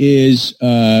he is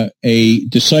a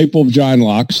disciple of John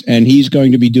Locke's, and he's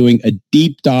going to be doing a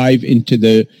deep dive into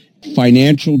the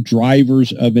financial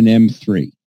drivers of an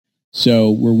M3.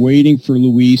 So we're waiting for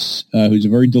Luis, who's a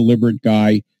very deliberate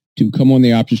guy, to come on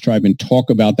the Options Tribe and talk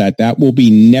about that. That will be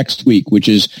next week, which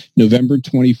is November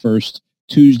 21st,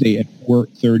 Tuesday at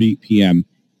 4:30 p.m.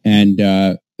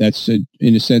 And that's, in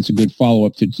a sense, a good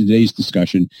follow-up to today's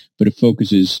discussion, but it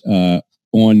focuses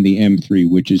on the M3,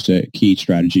 which is a key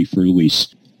strategy for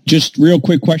Luis. Just real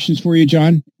quick questions for you,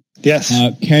 John. Yes.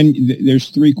 There's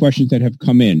 3 questions that have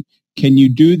come in. Can you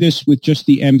do this with just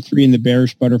the M3 and the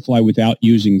Bearish Butterfly without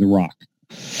using the Rock?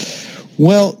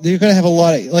 Well, you're going to have a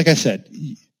lot of, like I said,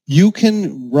 you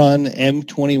can run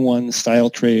M21 style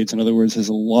trades. In other words, there's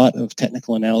a lot of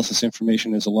technical analysis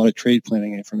information. There's a lot of trade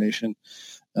planning information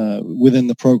within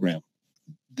the program.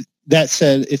 that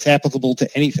said, it's applicable to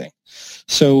anything.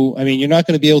 So, I mean, you're not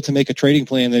going to be able to make a trading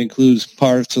plan that includes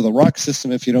parts of the ROC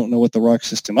system if you don't know what the ROC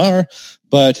system are.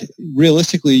 But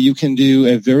realistically, you can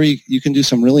do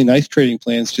some really nice trading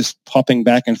plans just popping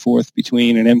back and forth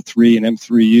between an M3, an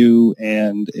M3U,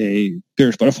 and a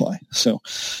bearish butterfly. So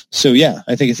yeah,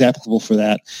 I think it's applicable for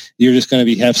that. You're just going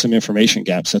to have some information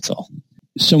gaps. That's all.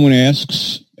 Someone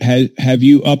asks, have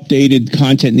you updated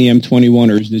content in the M21,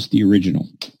 or is this the original?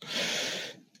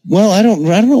 Well, I don't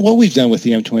know what we've done with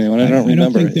the M21. I don't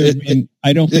remember.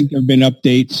 I don't think there have been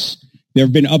updates. There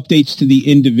have been updates to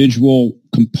the individual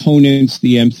components,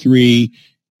 the M3,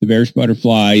 the bearish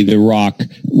butterfly, the ROC.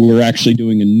 We're actually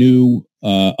doing a new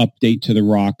update to the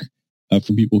ROC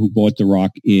for people who bought the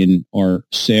ROC in our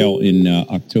sale in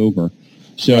October.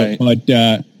 So, right. But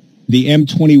the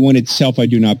M21 itself, I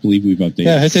do not believe we've updated.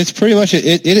 Yeah, it's pretty much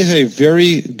it is a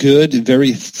very good,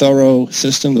 very thorough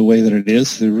system. The way that it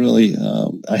is, they're really.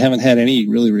 I haven't had any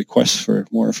really requests for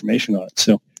more information on it.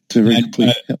 So.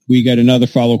 We got another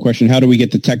follow-up question. How do we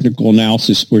get the technical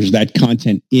analysis, or is that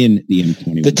content in the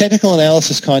M21? The technical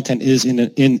analysis content is in the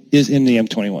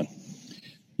M21.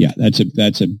 Yeah, that's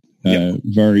a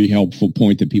very helpful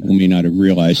point that people may not have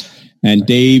realized. And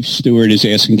Dave Stewart is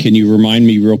asking, can you remind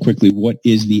me real quickly, what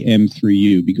is the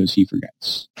M3U? Because he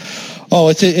forgets. Oh,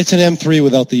 it's an M3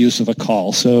 without the use of a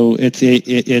call. So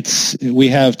we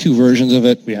have two versions of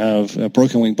it. We have a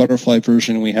broken wing butterfly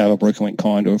version, and we have a broken wing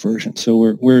condor version.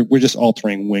 So we're just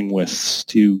altering wing widths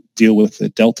to deal with the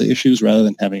delta issues rather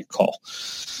than having a call.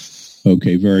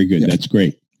 Okay, very good. Yeah. That's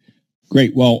great.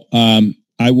 Great. Well,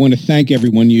 I want to thank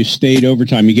everyone. You stayed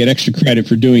overtime. You get extra credit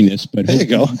for doing this, but there you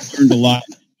go. You learned a lot.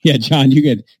 Yeah, John, you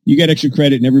get extra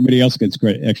credit, and everybody else gets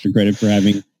extra credit for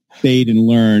having stayed and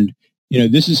learned. You know,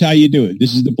 this is how you do it.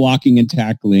 This is the blocking and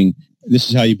tackling. This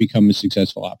is how you become a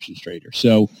successful options trader.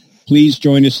 So please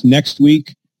join us next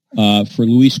week for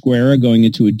Luis Guerra going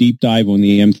into a deep dive on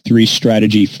the M3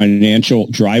 strategy financial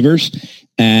drivers.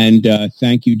 And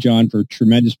thank you, John, for a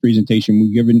tremendous presentation.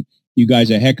 We've given you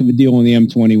guys a heck of a deal on the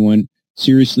M21.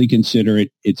 Seriously consider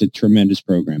it. It's a tremendous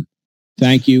program.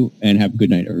 Thank you, and have a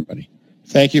good night, everybody.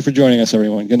 Thank you for joining us,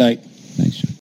 everyone. Good night. Thanks, John.